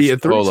 it'd be a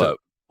threesome.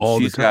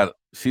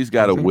 She's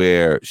got to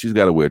wear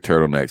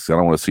turtlenecks. I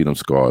don't want to see them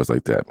scars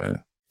like that,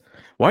 man.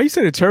 Why you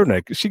said a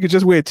turtleneck? She could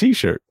just wear a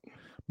t-shirt.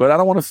 But I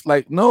don't want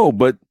to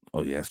but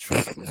oh yeah, it's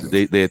true.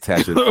 They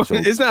attach it. So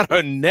it's not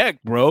her neck,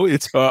 bro.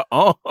 It's her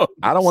arm.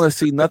 I don't want to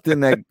see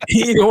nothing that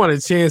he don't want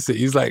to chance it.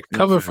 He's like,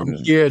 cover from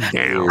here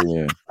down.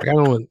 Yeah. Like,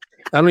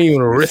 I don't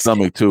even want to risk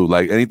stomach too.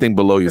 Like anything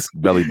below your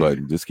belly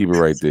button, just keep it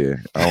right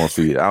there. I don't want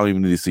to see it. I don't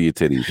even need to see your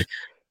titties.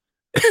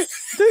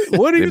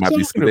 What are you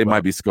talking about? They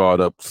might be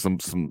scarred up, some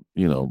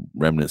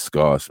remnant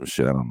scars, some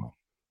shit. I don't know.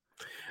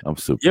 I'm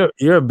super.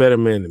 You're a better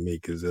man than me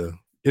because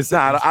it's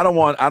not. I don't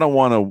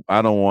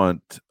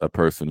want a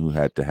person who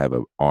had to have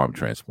an arm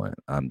transplant.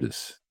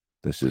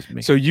 That's just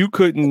me. So you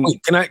couldn't.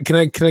 Wait, can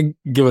I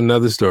give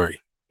another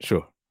story?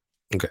 Sure.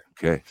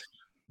 Okay.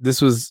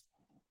 This was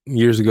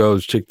years ago.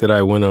 This chick that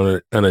I went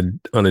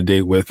on a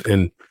date with,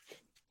 and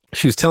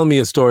she was telling me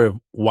a story of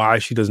why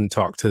she doesn't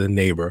talk to the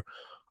neighbor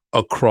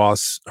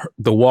across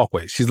the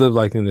walkway. She's lived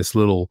like in this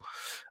little,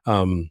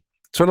 sort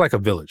of like a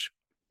village,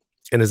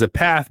 and there's a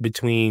path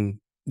between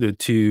the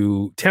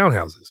two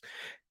townhouses.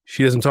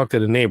 She doesn't talk to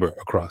the neighbor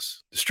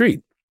across the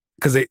street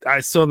because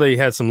I saw they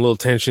had some little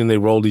tension. They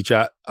rolled each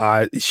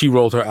eye. She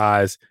rolled her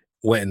eyes,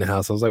 went in the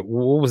house. I was like,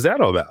 well, what was that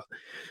all about?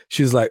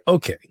 She was like,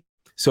 okay.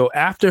 So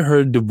after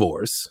her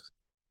divorce,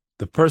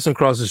 the person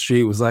across the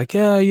street was like,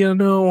 yeah, I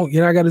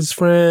got this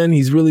friend.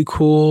 He's really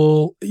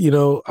cool.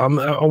 I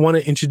want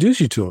to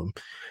introduce you to him.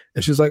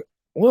 And she was like,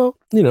 well,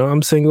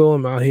 I'm single.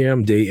 I'm out here.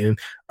 I'm dating.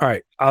 All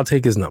right, I'll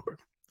take his number.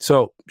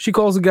 So she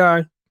calls the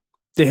guy.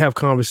 They have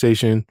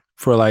conversation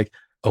for like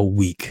a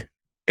week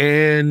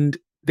and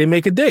they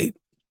make a date.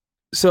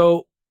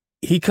 So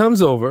he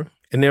comes over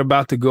and they're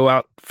about to go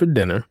out for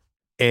dinner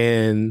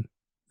and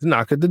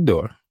knock at the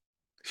door.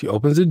 She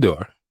opens the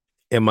door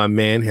and my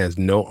man has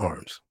no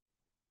arms.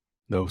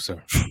 No,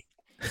 sir.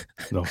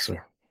 No,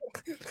 sir.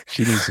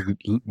 She needs to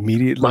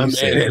immediately my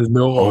say, man has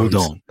no arms.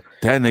 hold on.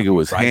 That nigga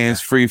was hands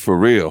free for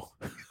real.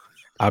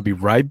 I'll be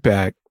right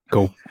back.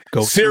 Go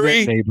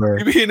Siri, neighbor.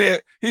 He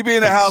be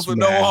in the house with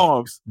no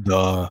arms.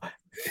 The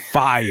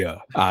fire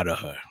out of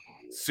her.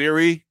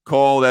 Siri,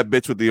 call that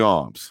bitch with the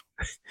arms.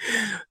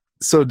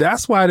 So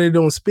that's why they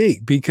don't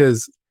speak,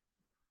 because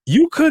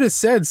you could have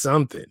said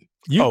something.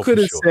 You could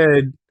have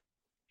said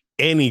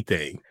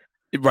anything.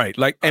 Right.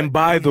 Like, and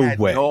by the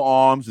way, no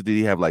arms, or did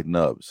he have like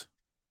nubs?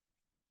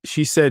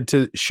 She said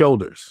to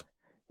shoulders.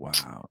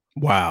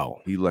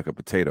 Wow. He like a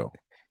potato.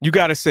 You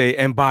got to say,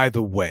 and by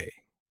the way,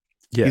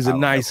 yeah, he's a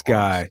nice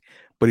guy,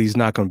 but he's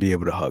not going to be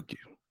able to hug you.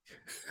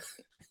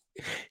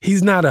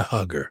 He's not a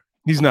hugger.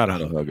 He's not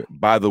a hugger.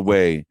 By the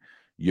way,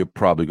 you're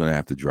probably going to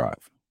have to drive.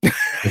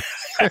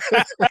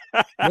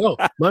 No,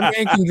 my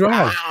man can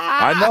drive.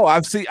 I know.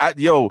 I've seen. I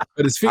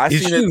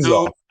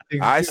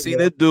seen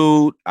a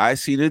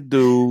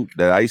dude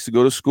that I used to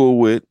go to school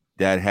with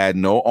that had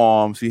no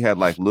arms. He had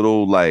like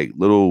little,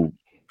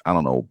 I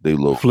don't know, they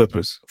little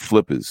flippers.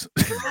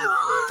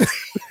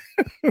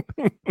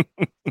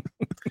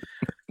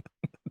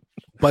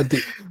 But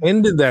the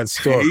end of that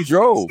story, he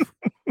drove.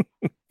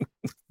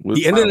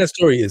 The end of that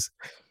story is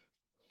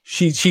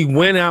she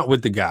went out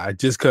with the guy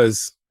just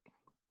because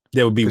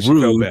that would be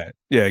rude.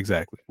 Yeah,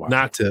 exactly.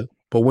 Not to.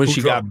 But when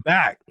she got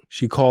back,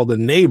 she called the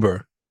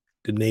neighbor.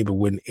 The neighbor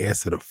wouldn't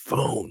answer the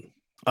phone.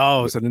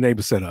 Oh, so the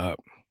neighbor set her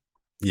up.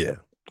 Yeah,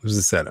 it was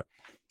a setup.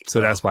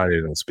 So that's why they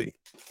don't speak.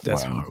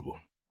 That's horrible.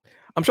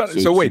 I'm trying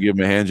to. So wait, give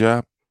him a hand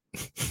job.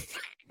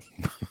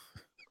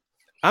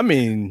 I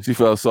mean, She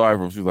felt sorry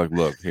for him. She was like,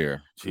 "Look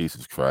here,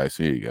 Jesus Christ,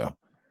 here you go."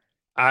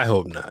 I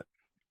hope not.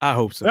 I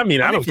hope so. I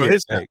mean, I don't for care.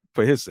 his sake.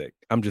 For his sake,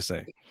 I'm just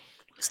saying.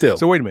 Still.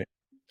 So wait a minute.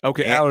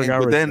 Okay, Alec, I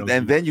But already know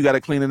you. then you got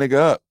to clean the nigga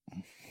up.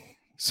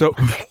 So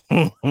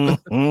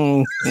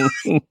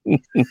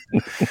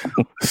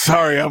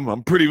Sorry,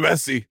 I'm pretty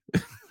messy.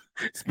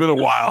 It's been a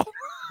while.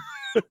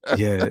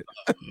 yeah,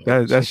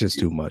 that's just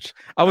too much.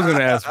 I was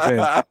gonna ask Ben,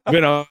 I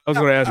was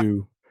gonna ask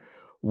you,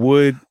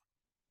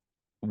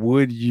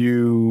 would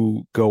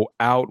you go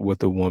out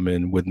with a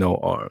woman with no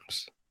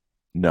arms?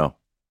 No.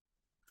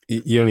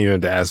 You don't even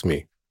have to ask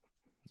me.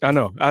 I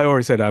know. I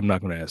already said I'm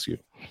not gonna ask you.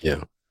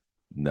 Yeah.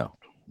 No,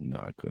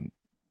 I couldn't.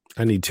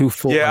 I need 2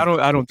 full. Yeah,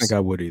 I don't think I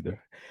would either.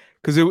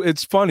 Because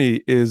it's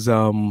funny is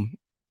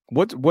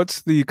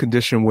what's the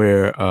condition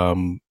where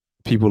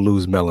people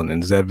lose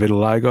melanin? Is that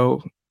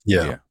vitiligo?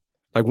 Yeah.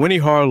 Like Winnie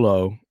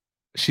Harlow,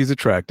 she's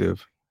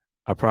attractive.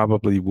 I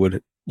probably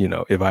would,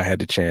 if I had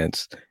the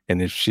chance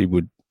and if she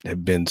would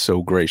have been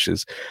so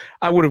gracious,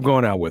 I would have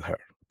gone out with her.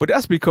 But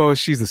that's because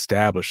she's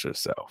established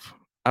herself.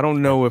 I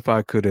don't know if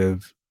I could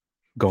have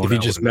gone If you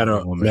out just with met her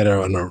another woman.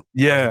 on a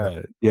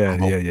Yeah.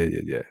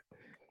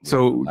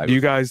 So do you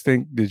guys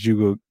think that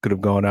you could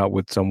have gone out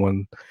with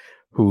someone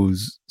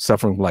who's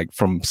suffering like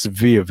from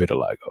severe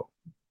vitiligo?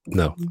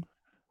 No.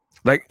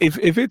 Like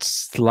if it's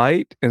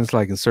slight and it's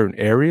like in certain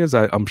areas,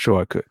 I'm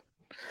sure I could.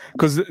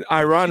 Because You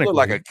ironically, look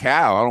like a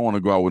cow. I don't want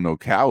to go out with no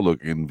cow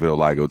looking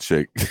vitiligo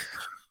chick.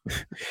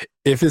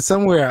 If it's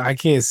somewhere I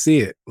can't see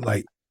it,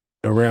 like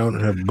around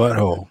her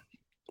butthole,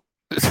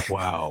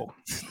 wow,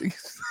 it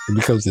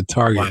becomes the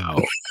target.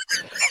 Wow.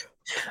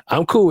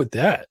 I'm cool with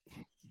that.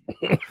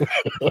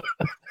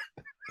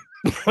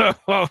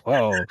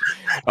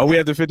 Are we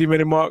at the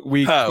 50-minute mark?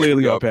 We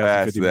clearly are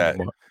past the 50-minute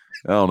mark.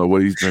 I don't know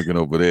what he's drinking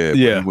over there.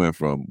 Yeah. We went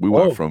from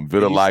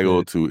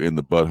vitiligo to in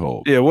the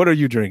butthole. Yeah, what are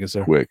you drinking,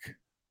 sir? Quick.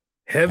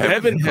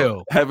 Heaven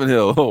Hill. Heaven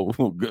Hill.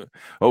 Oh, good.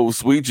 Oh,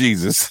 sweet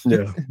Jesus.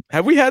 Yeah.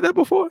 Have we had that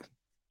before?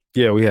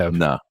 Yeah, we have.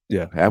 Nah.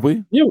 Yeah. Have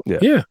we?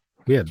 Yeah.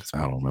 We had this.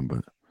 I don't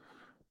remember.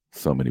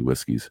 So many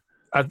whiskeys.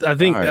 I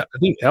think All right. I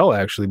think Elle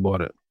actually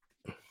bought it.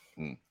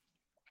 I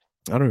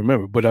don't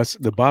remember, but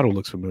the bottle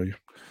looks familiar.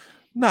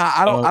 Nah,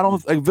 I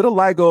don't like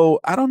vitiligo.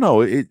 I don't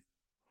know.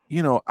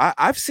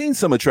 I've seen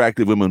some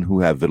attractive women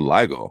who have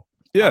vitiligo.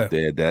 Yeah.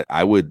 There that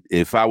I would,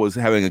 if I was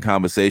having a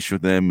conversation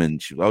with them and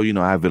she, I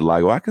have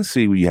vitiligo. I can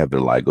see when you have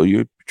vitiligo.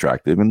 You're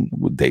attractive and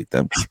would date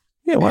them.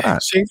 Yeah, why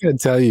not? She ain't gonna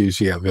tell you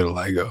she got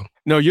vitiligo.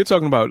 No, you're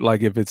talking about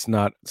like if it's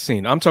not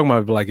seen. I'm talking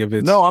about like if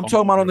it's No, I'm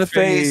talking about on the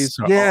face.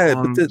 or Yeah,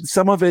 arm. but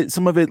some of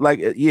it, like,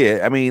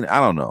 yeah. I mean,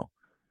 I don't know.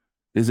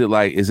 Is it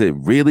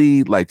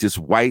really like just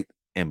white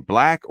and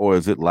black, or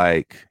is it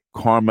like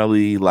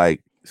caramelly?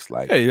 Like it's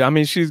like Hey, I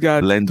mean, she's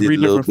got blended 3 a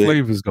little different bit.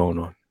 flavors going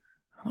on.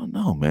 I don't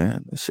know,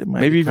 man. That shit might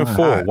Maybe be even kinda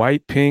 4: hot.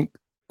 white, pink,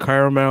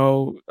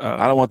 caramel.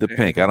 I don't want the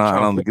pink. I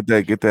don't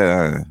get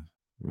that.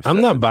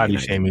 I'm not body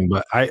shaming,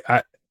 but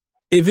I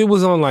if it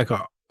was on like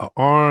a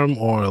arm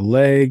or a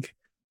leg,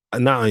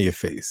 not on your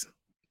face.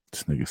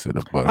 This nigga said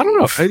a butt. I don't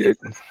know.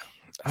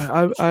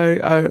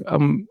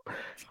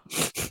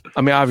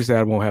 I mean, obviously,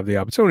 I won't have the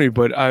opportunity,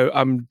 but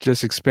I'm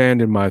just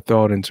expanding my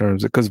thought in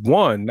terms of, because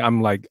one,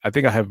 I'm like, I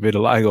think I have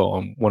vitiligo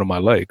on one of my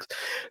legs,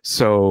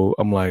 so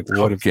I'm like,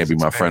 what if can't be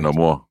my friend no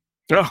more?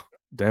 Oh,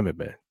 damn it,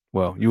 man.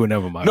 Well, you were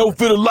never my No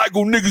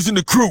vitiligo niggas in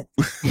the crew.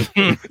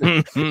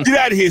 Get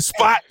out of here,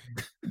 Spot.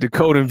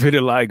 Decoding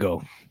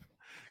vitiligo.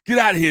 Get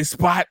out of here,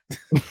 Spot.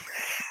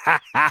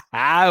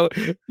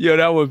 Yo,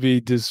 that would be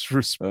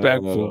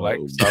disrespectful. Like,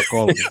 start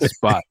calling me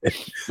Spot.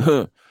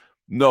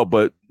 No,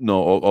 but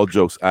no, all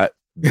jokes.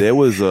 There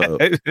was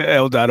a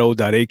L.O.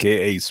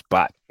 aka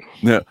Spot.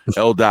 Yeah,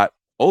 O.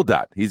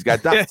 He's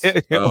got dots.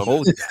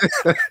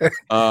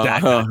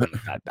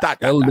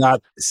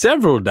 Dot,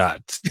 several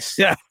dots.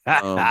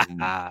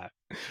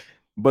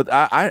 But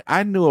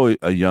I knew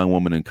a young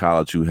woman in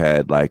college who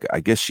had, like, I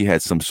guess she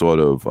had some sort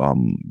of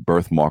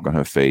birthmark on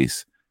her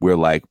face where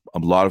like a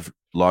large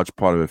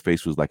part of her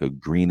face was like a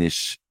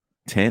greenish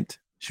tint.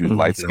 She was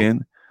light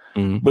skinned.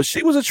 Mm-hmm. But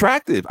she was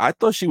attractive. I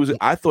thought she was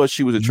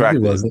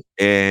attractive. wasn't.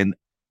 And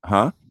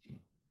No,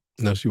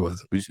 she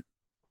wasn't.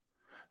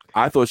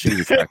 I thought she was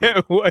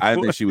attractive. I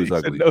didn't think she was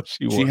ugly. No,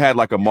 she had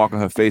like a mark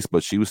on her face,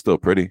 but she was still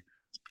pretty.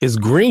 It's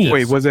green.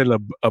 Wait, was it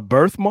a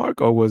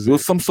birthmark or was It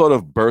was some sort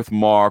of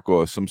birthmark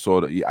or some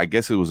sort of, I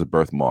guess it was a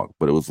birthmark,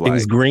 but it was like, it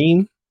was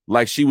green.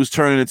 like she was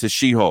turning into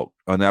She-Hulk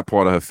on that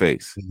part of her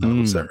face.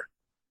 No, sir.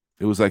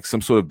 It was like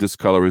some sort of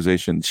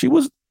discolorization. She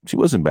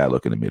wasn't bad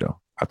looking to me though.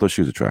 I thought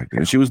she was attractive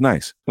and she was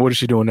nice. What is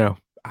she doing now?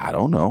 I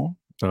don't know.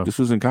 Oh. This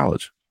was in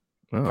college.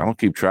 Oh. I don't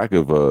keep track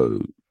of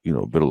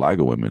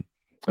vitiligo women.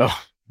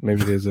 Oh,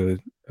 maybe there's a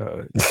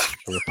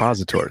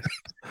repository.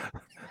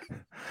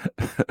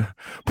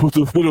 Put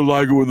the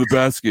vitiligo in the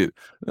basket.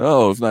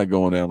 Oh, it's not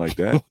going down like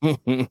that.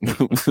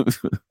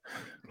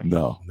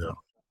 No.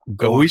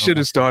 But we should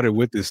have started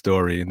with this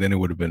story, and then it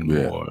would have been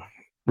more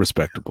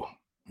respectable.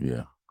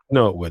 Yeah.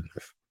 No, it wouldn't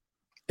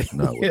have.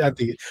 No, Yeah, I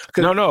think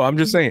No, I'm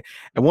just saying.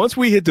 And once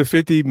we hit the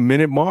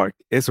 50-minute mark,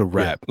 it's a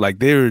wrap. Like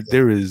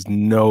there is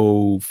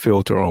no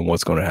filter on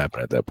what's going to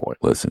happen at that point.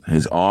 listen,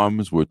 his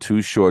arms were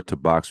too short to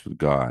box with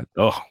God,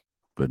 Oh,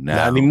 but now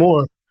not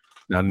anymore.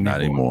 not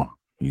anymore.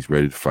 He's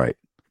ready to fight.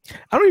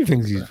 I don't even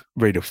think he's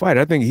ready to fight.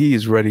 I think he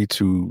is ready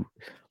to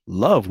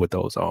love with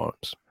those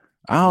arms.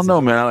 I don't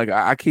know, man. Like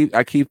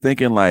I keep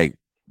thinking, like,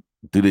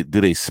 do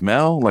they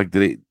smell? Like,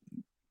 do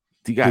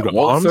you got the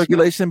water arms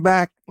circulation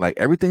back? Like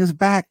everything's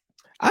back.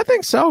 I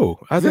think so.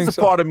 There's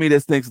a part of me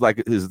that thinks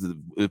like is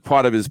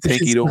part of his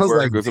pinky don't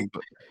work or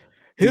something.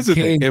 Here's the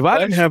thing. If I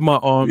didn't have my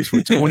arms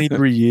for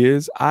 23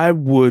 years, I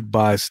would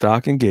buy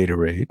stock in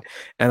Gatorade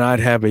and I'd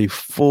have a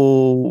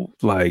full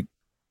like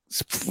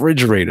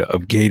refrigerator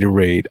of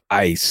Gatorade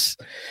ice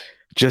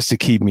just to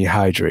keep me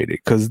hydrated.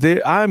 Because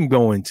I'm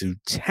going to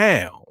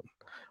town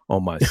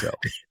on myself.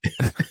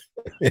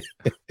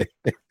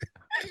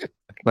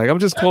 Like I'm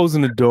just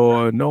closing the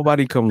door.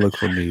 Nobody come look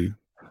for me.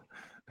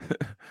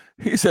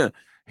 He's gonna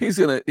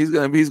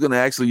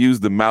actually use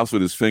the mouse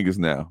with his fingers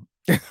now.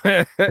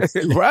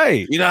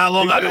 Right. You know how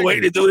long I've been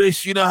waiting to do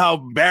this? You know how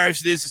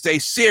embarrassed it is to say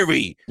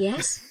Siri.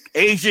 Yes.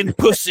 Asian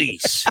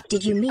pussies.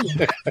 Did you mean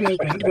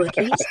flagrant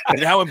workies?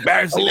 And how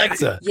embarrassing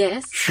Alexa,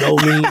 Yes. show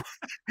me.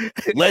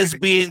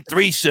 lesbian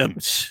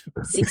threesomes.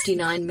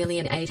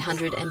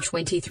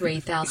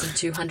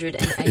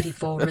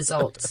 69,823,284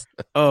 results.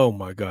 Oh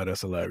my God,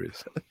 that's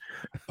hilarious.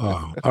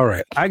 Oh, all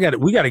right.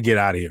 We got to get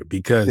out of here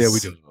because Yeah,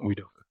 we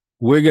do.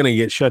 We're going to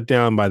get shut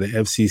down by the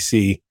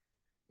FCC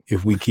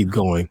if we keep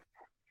going.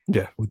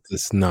 Yeah. With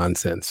this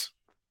nonsense.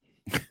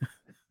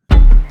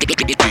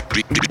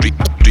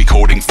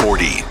 Decoding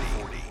 40.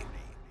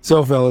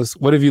 So, fellas,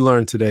 what have you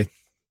learned today?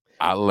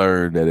 I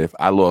learned that if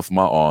I lost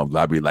my arms,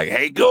 I'd be like,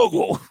 "Hey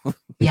Google."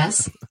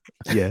 Yes.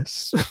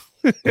 Yes.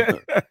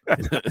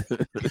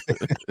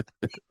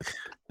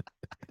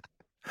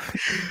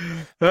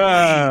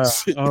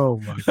 Oh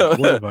my God.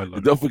 What have I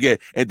learned? Don't forget,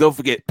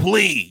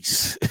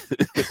 please.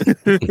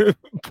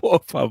 Por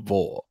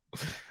favor.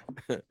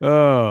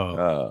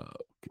 Oh,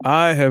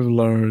 I have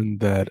learned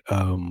that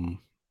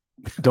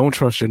don't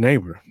trust your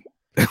neighbor.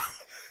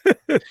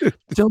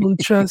 Don't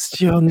trust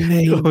your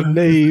neighbor. Your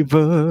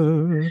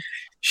neighbor.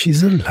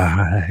 She's a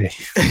lie.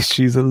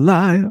 She's a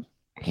liar.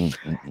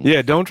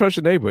 Yeah, don't trust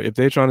your neighbor if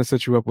they're trying to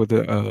set you up with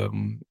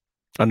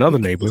another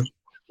neighbor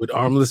with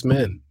armless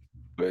men.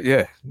 But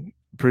yeah,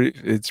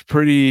 it's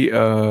pretty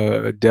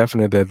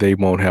definite that they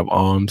won't have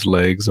arms,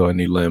 legs, or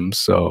any limbs.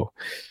 So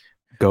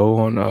go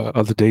on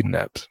other dating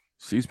apps.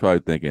 She's probably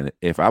thinking,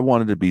 if I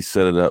wanted to be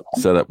set up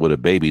with a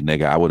baby,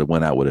 nigga, I would have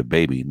went out with a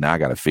baby. Now I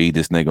got to feed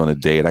this nigga on a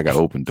date. I got to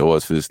open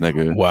doors for this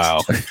nigga.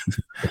 Wow.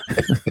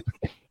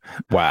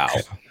 Wow.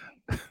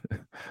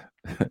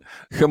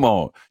 Come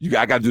on.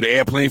 I got to do the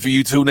airplane for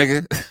you too,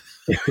 nigga.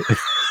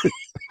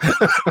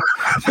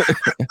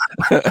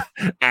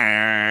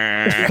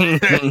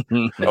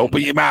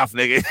 Open your mouth,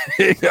 nigga.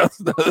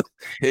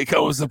 Here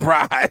comes a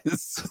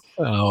surprise.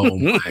 Oh,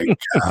 my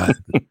God.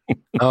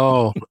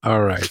 Oh,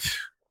 all right.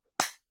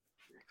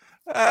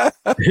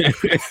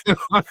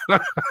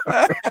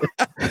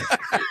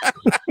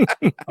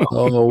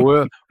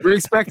 Oh, we're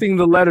expecting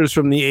the letters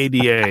from the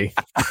ADA.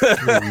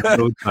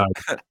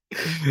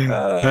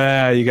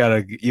 You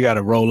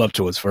gotta roll up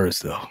to us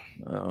first, though.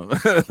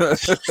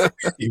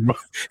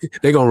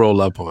 They're gonna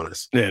roll up on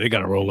us. Yeah, they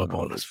gotta roll up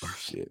on us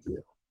first. Yeah.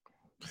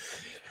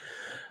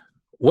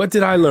 What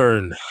did I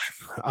learn?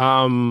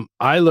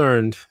 I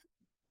learned.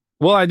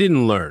 Well, I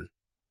didn't learn,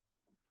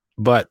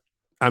 but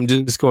I'm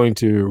just going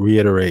to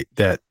reiterate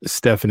that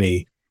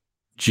Stephanie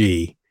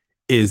G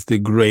is the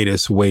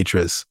greatest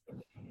waitress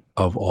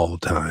of all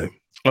time.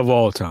 Of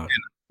all time.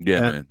 Yeah,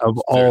 man. Of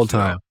all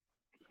time.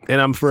 And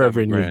I'm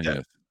forever in your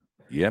debt.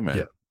 Yeah, man.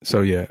 Yeah.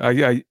 So yeah,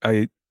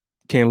 I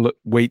can't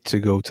wait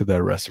to go to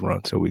that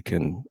restaurant so we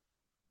can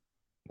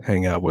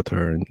hang out with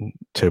her and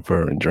tip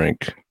her and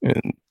drink and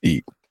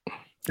eat.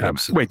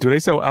 Absolutely. Wait, do they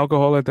sell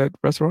alcohol at that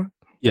restaurant?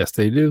 Yes,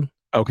 they do.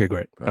 Okay,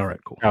 great. All right,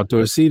 cool.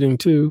 Outdoor seating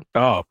too.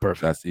 Oh,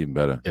 perfect. That's even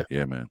better.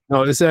 Yeah, man.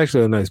 No, it's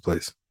actually a nice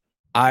place.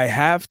 I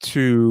have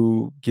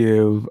to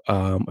give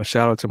a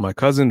shout out to my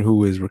cousin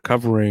who is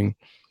recovering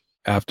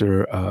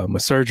after a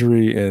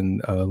surgery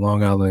in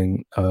Long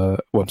Island. NYU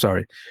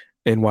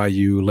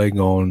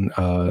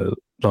Langone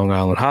Long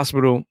Island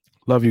Hospital.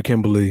 Love you,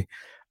 Kimberly.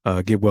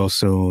 Get well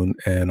soon,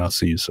 and I'll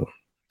see you soon.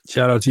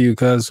 Shout out to you,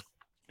 cuz.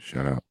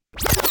 Shout out.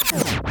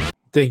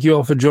 Thank you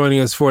all for joining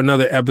us for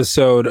another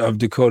episode of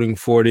Decoding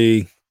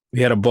 40.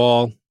 We had a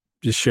ball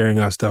just sharing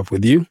our stuff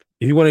with you.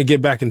 If you want to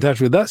get back in touch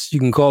with us, you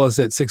can call us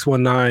at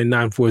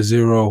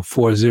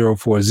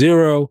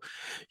 619-940-4040.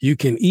 You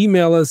can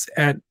email us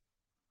at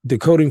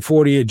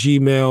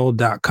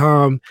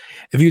decoding40@gmail.com.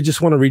 If you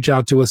just want to reach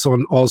out to us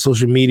on all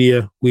social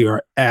media, we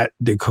are at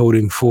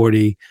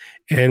Decoding40.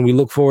 And we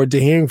look forward to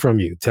hearing from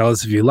you. Tell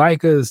us if you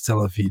like us.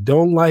 Tell us if you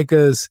don't like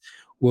us.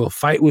 We'll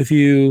fight with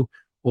you.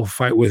 We'll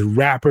fight with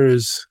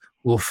rappers.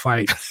 We'll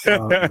fight.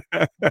 We'll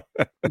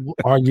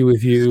argue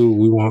with you.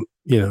 We won't,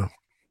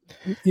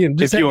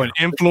 If you're an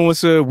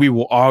influencer, we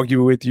will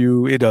argue with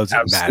you. It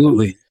doesn't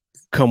matter.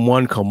 Come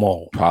one, come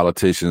all.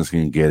 Politicians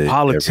can get it.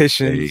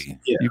 Politicians,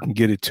 you can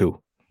get it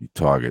too.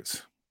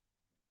 Targets.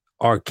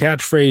 Our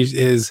catchphrase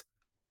is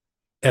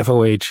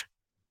FOH,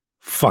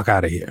 fuck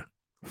out of here.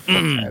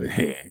 Out of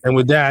here. And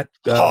with that,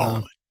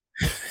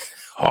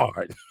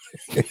 hard.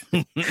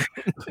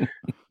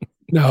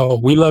 No,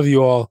 we love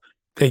you all.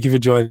 Thank you for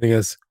joining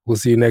us. We'll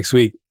see you next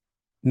week.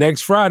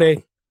 Next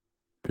Friday.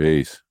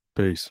 Peace.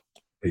 Peace.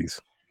 Peace.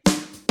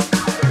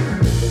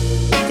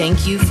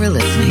 Thank you for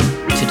listening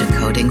to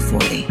Decoding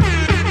 40.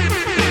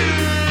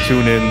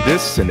 Tune in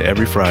this and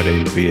every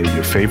Friday via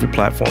your favorite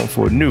platform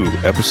for a new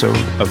episode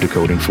of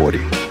Decoding 40.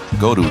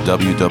 Go to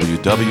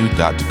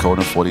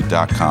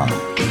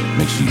www.decoding40.com.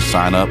 Make sure you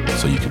sign up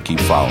so you can keep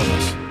following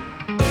us.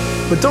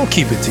 But don't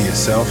keep it to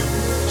yourself.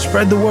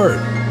 Spread the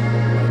word.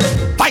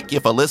 Thank you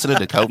for listening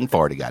to Decoding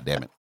 40,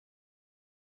 goddammit.